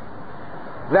ago,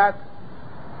 that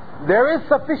there is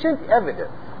sufficient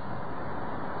evidence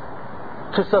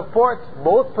to support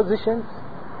both positions,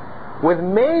 with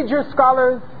major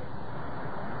scholars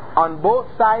on both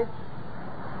sides,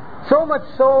 so much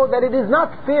so that it is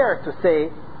not fair to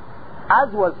say,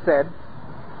 as was said,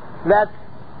 that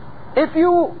if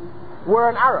you were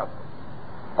an Arab,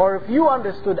 or if you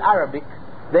understood Arabic,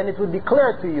 then it would be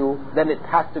clear to you that it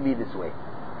has to be this way.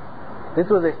 This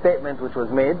was a statement which was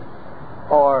made,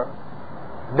 or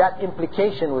that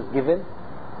implication was given.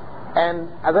 And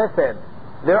as I said,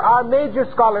 there are major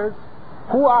scholars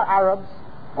who are Arabs,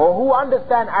 or who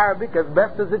understand Arabic as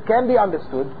best as it can be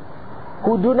understood,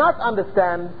 who do not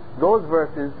understand those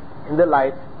verses in the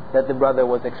light that the brother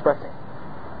was expressing.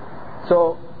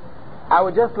 So, I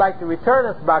would just like to return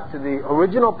us back to the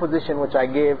original position which I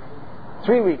gave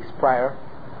 3 weeks prior,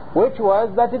 which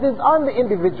was that it is on the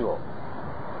individual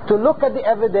to look at the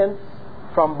evidence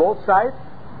from both sides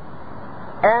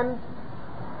and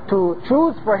to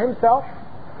choose for himself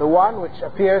the one which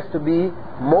appears to be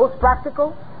most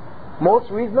practical, most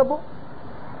reasonable,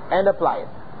 and apply it.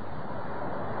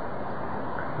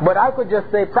 But I could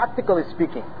just say, practically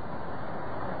speaking,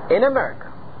 in America,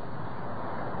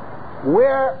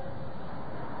 where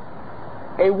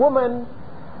a woman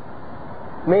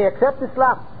may accept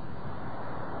Islam,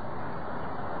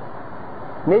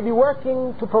 may be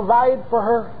working to provide for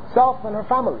herself and her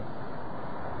family,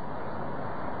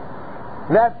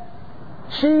 that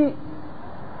she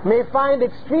may find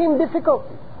extreme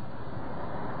difficulty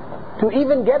to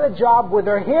even get a job with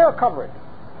her hair covered,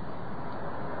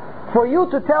 for you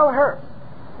to tell her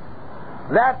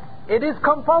that it is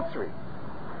compulsory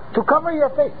to cover your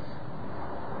face,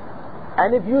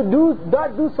 and if you do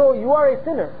not do so, you are a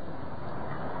sinner,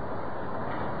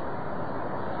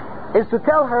 is to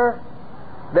tell her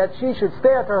that she should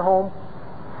stay at her home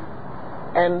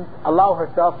and allow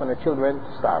herself and her children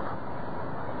to starve.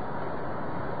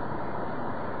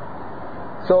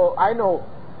 So I know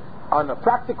on a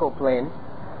practical plane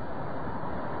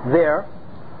there,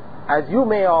 as you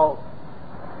may all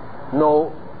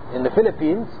know in the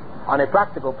Philippines, on a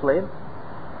practical plane,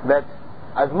 that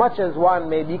as much as one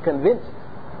may be convinced,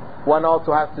 one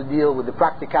also has to deal with the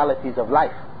practicalities of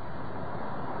life.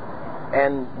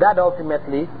 And that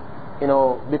ultimately,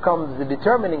 becomes the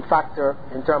determining factor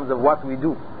in terms of what we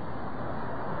do.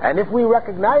 And if we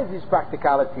recognize these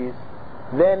practicalities,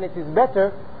 then it is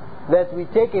better that we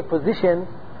take a position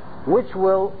which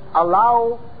will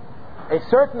allow a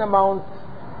certain amount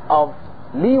of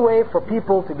leeway for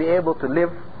people to be able to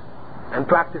live and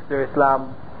practice their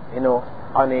Islam,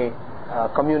 on a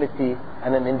community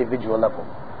and an individual level.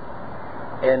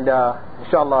 And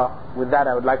inshallah, with that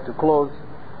I would like to close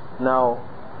now,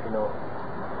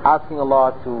 asking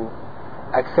Allah to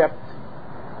accept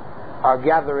our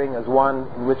gathering as one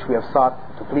in which we have sought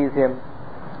to please Him,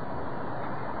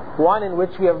 One in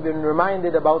which we have been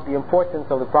reminded about the importance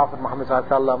of the Prophet Muhammad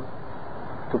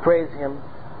ﷺ, to praise him,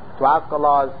 to ask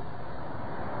Allah's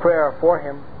prayer for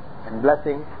him and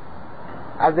blessing,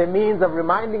 as a means of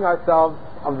reminding ourselves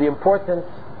of the importance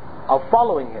of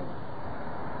following him.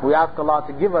 We ask Allah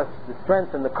to give us the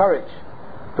strength and the courage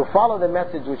to follow the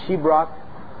message which he brought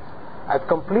as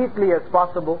completely as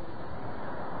possible,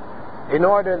 in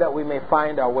order that we may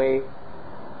find our way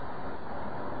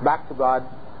back to God,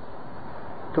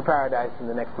 to paradise in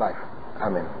the next life.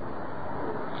 Amen.